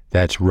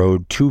 that's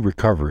road to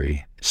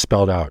recovery,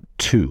 spelled out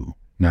 2,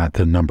 not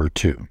the number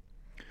 2.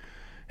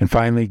 And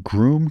finally,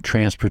 Groom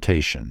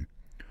Transportation.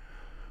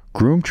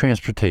 Groom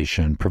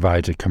Transportation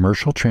provides a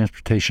commercial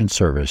transportation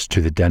service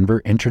to the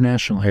Denver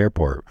International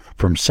Airport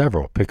from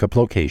several pickup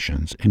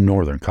locations in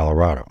northern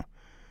Colorado.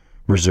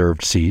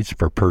 Reserved seats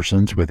for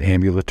persons with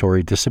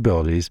ambulatory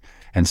disabilities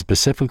and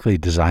specifically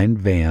designed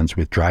vans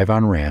with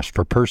drive-on ramps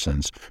for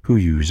persons who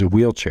use a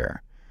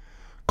wheelchair.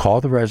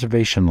 Call the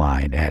reservation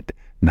line at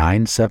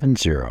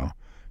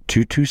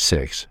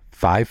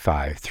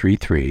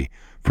 970-226-5533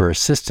 for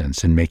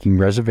assistance in making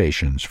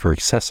reservations for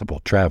accessible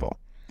travel.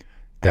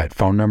 That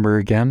phone number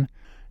again,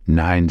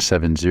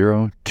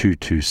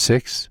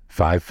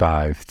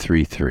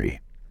 970-226-5533.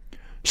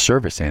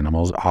 Service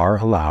animals are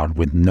allowed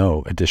with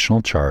no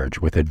additional charge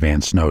with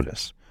advance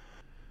notice.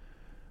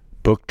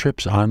 Book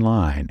trips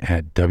online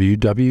at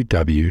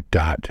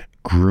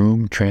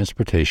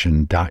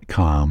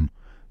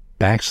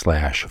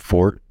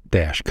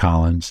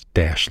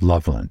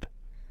www.groomtransportation.com/Fort-Collins-Loveland.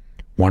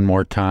 One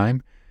more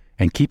time,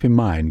 and keep in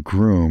mind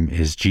Groom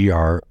is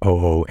Groome,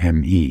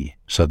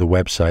 so the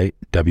website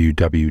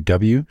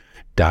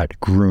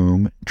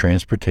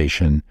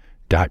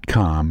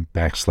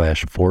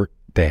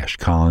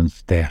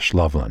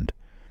www.groomtransportation.com/Fort-Collins-Loveland.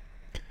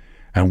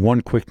 And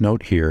one quick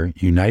note here,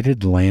 United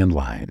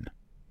Landline.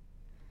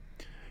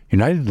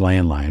 United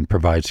Landline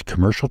provides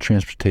commercial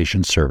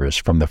transportation service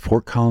from the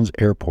Fort Collins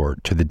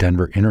Airport to the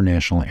Denver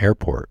International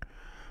Airport.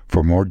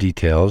 For more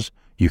details,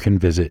 you can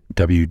visit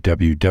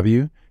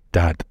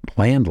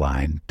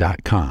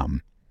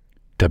www.landline.com,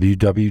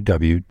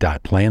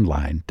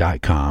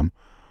 www.landline.com,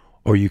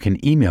 or you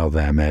can email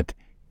them at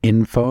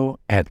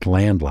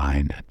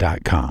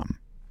info@landline.com.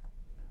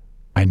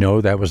 I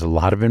know that was a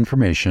lot of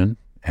information,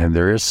 and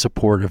there is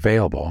support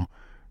available.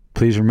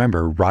 Please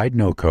remember, Ride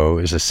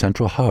NoCo is a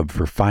central hub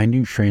for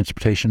finding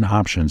transportation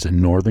options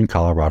in northern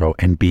Colorado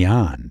and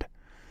beyond.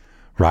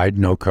 Ride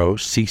NoCo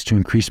seeks to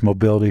increase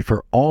mobility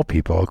for all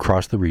people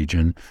across the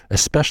region,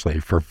 especially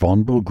for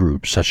vulnerable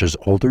groups such as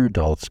older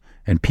adults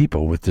and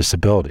people with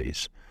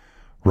disabilities.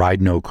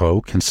 Ride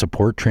NoCo can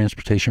support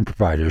transportation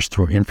providers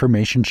through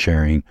information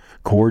sharing,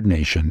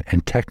 coordination,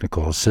 and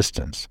technical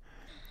assistance.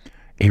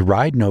 A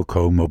Ride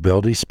NoCo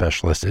mobility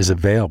specialist is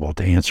available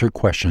to answer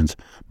questions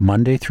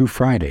Monday through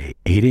Friday,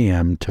 8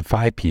 a.m. to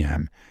 5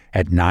 p.m.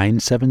 at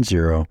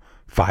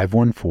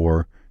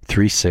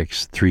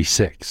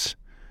 970-514-3636.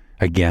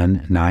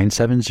 Again,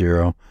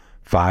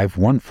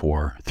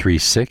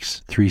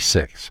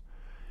 970-514-3636.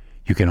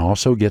 You can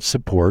also get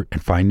support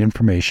and find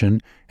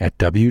information at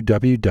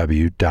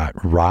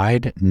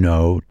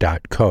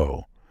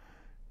www.rideno.co.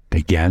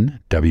 Again,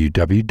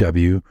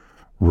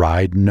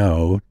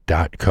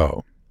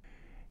 www.rideno.co.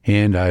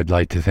 And I'd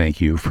like to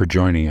thank you for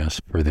joining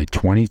us for the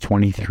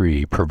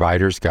 2023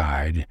 Provider's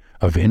Guide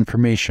of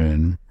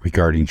information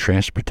regarding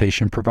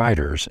transportation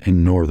providers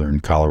in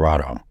northern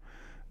Colorado.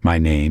 My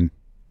name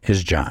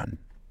is John.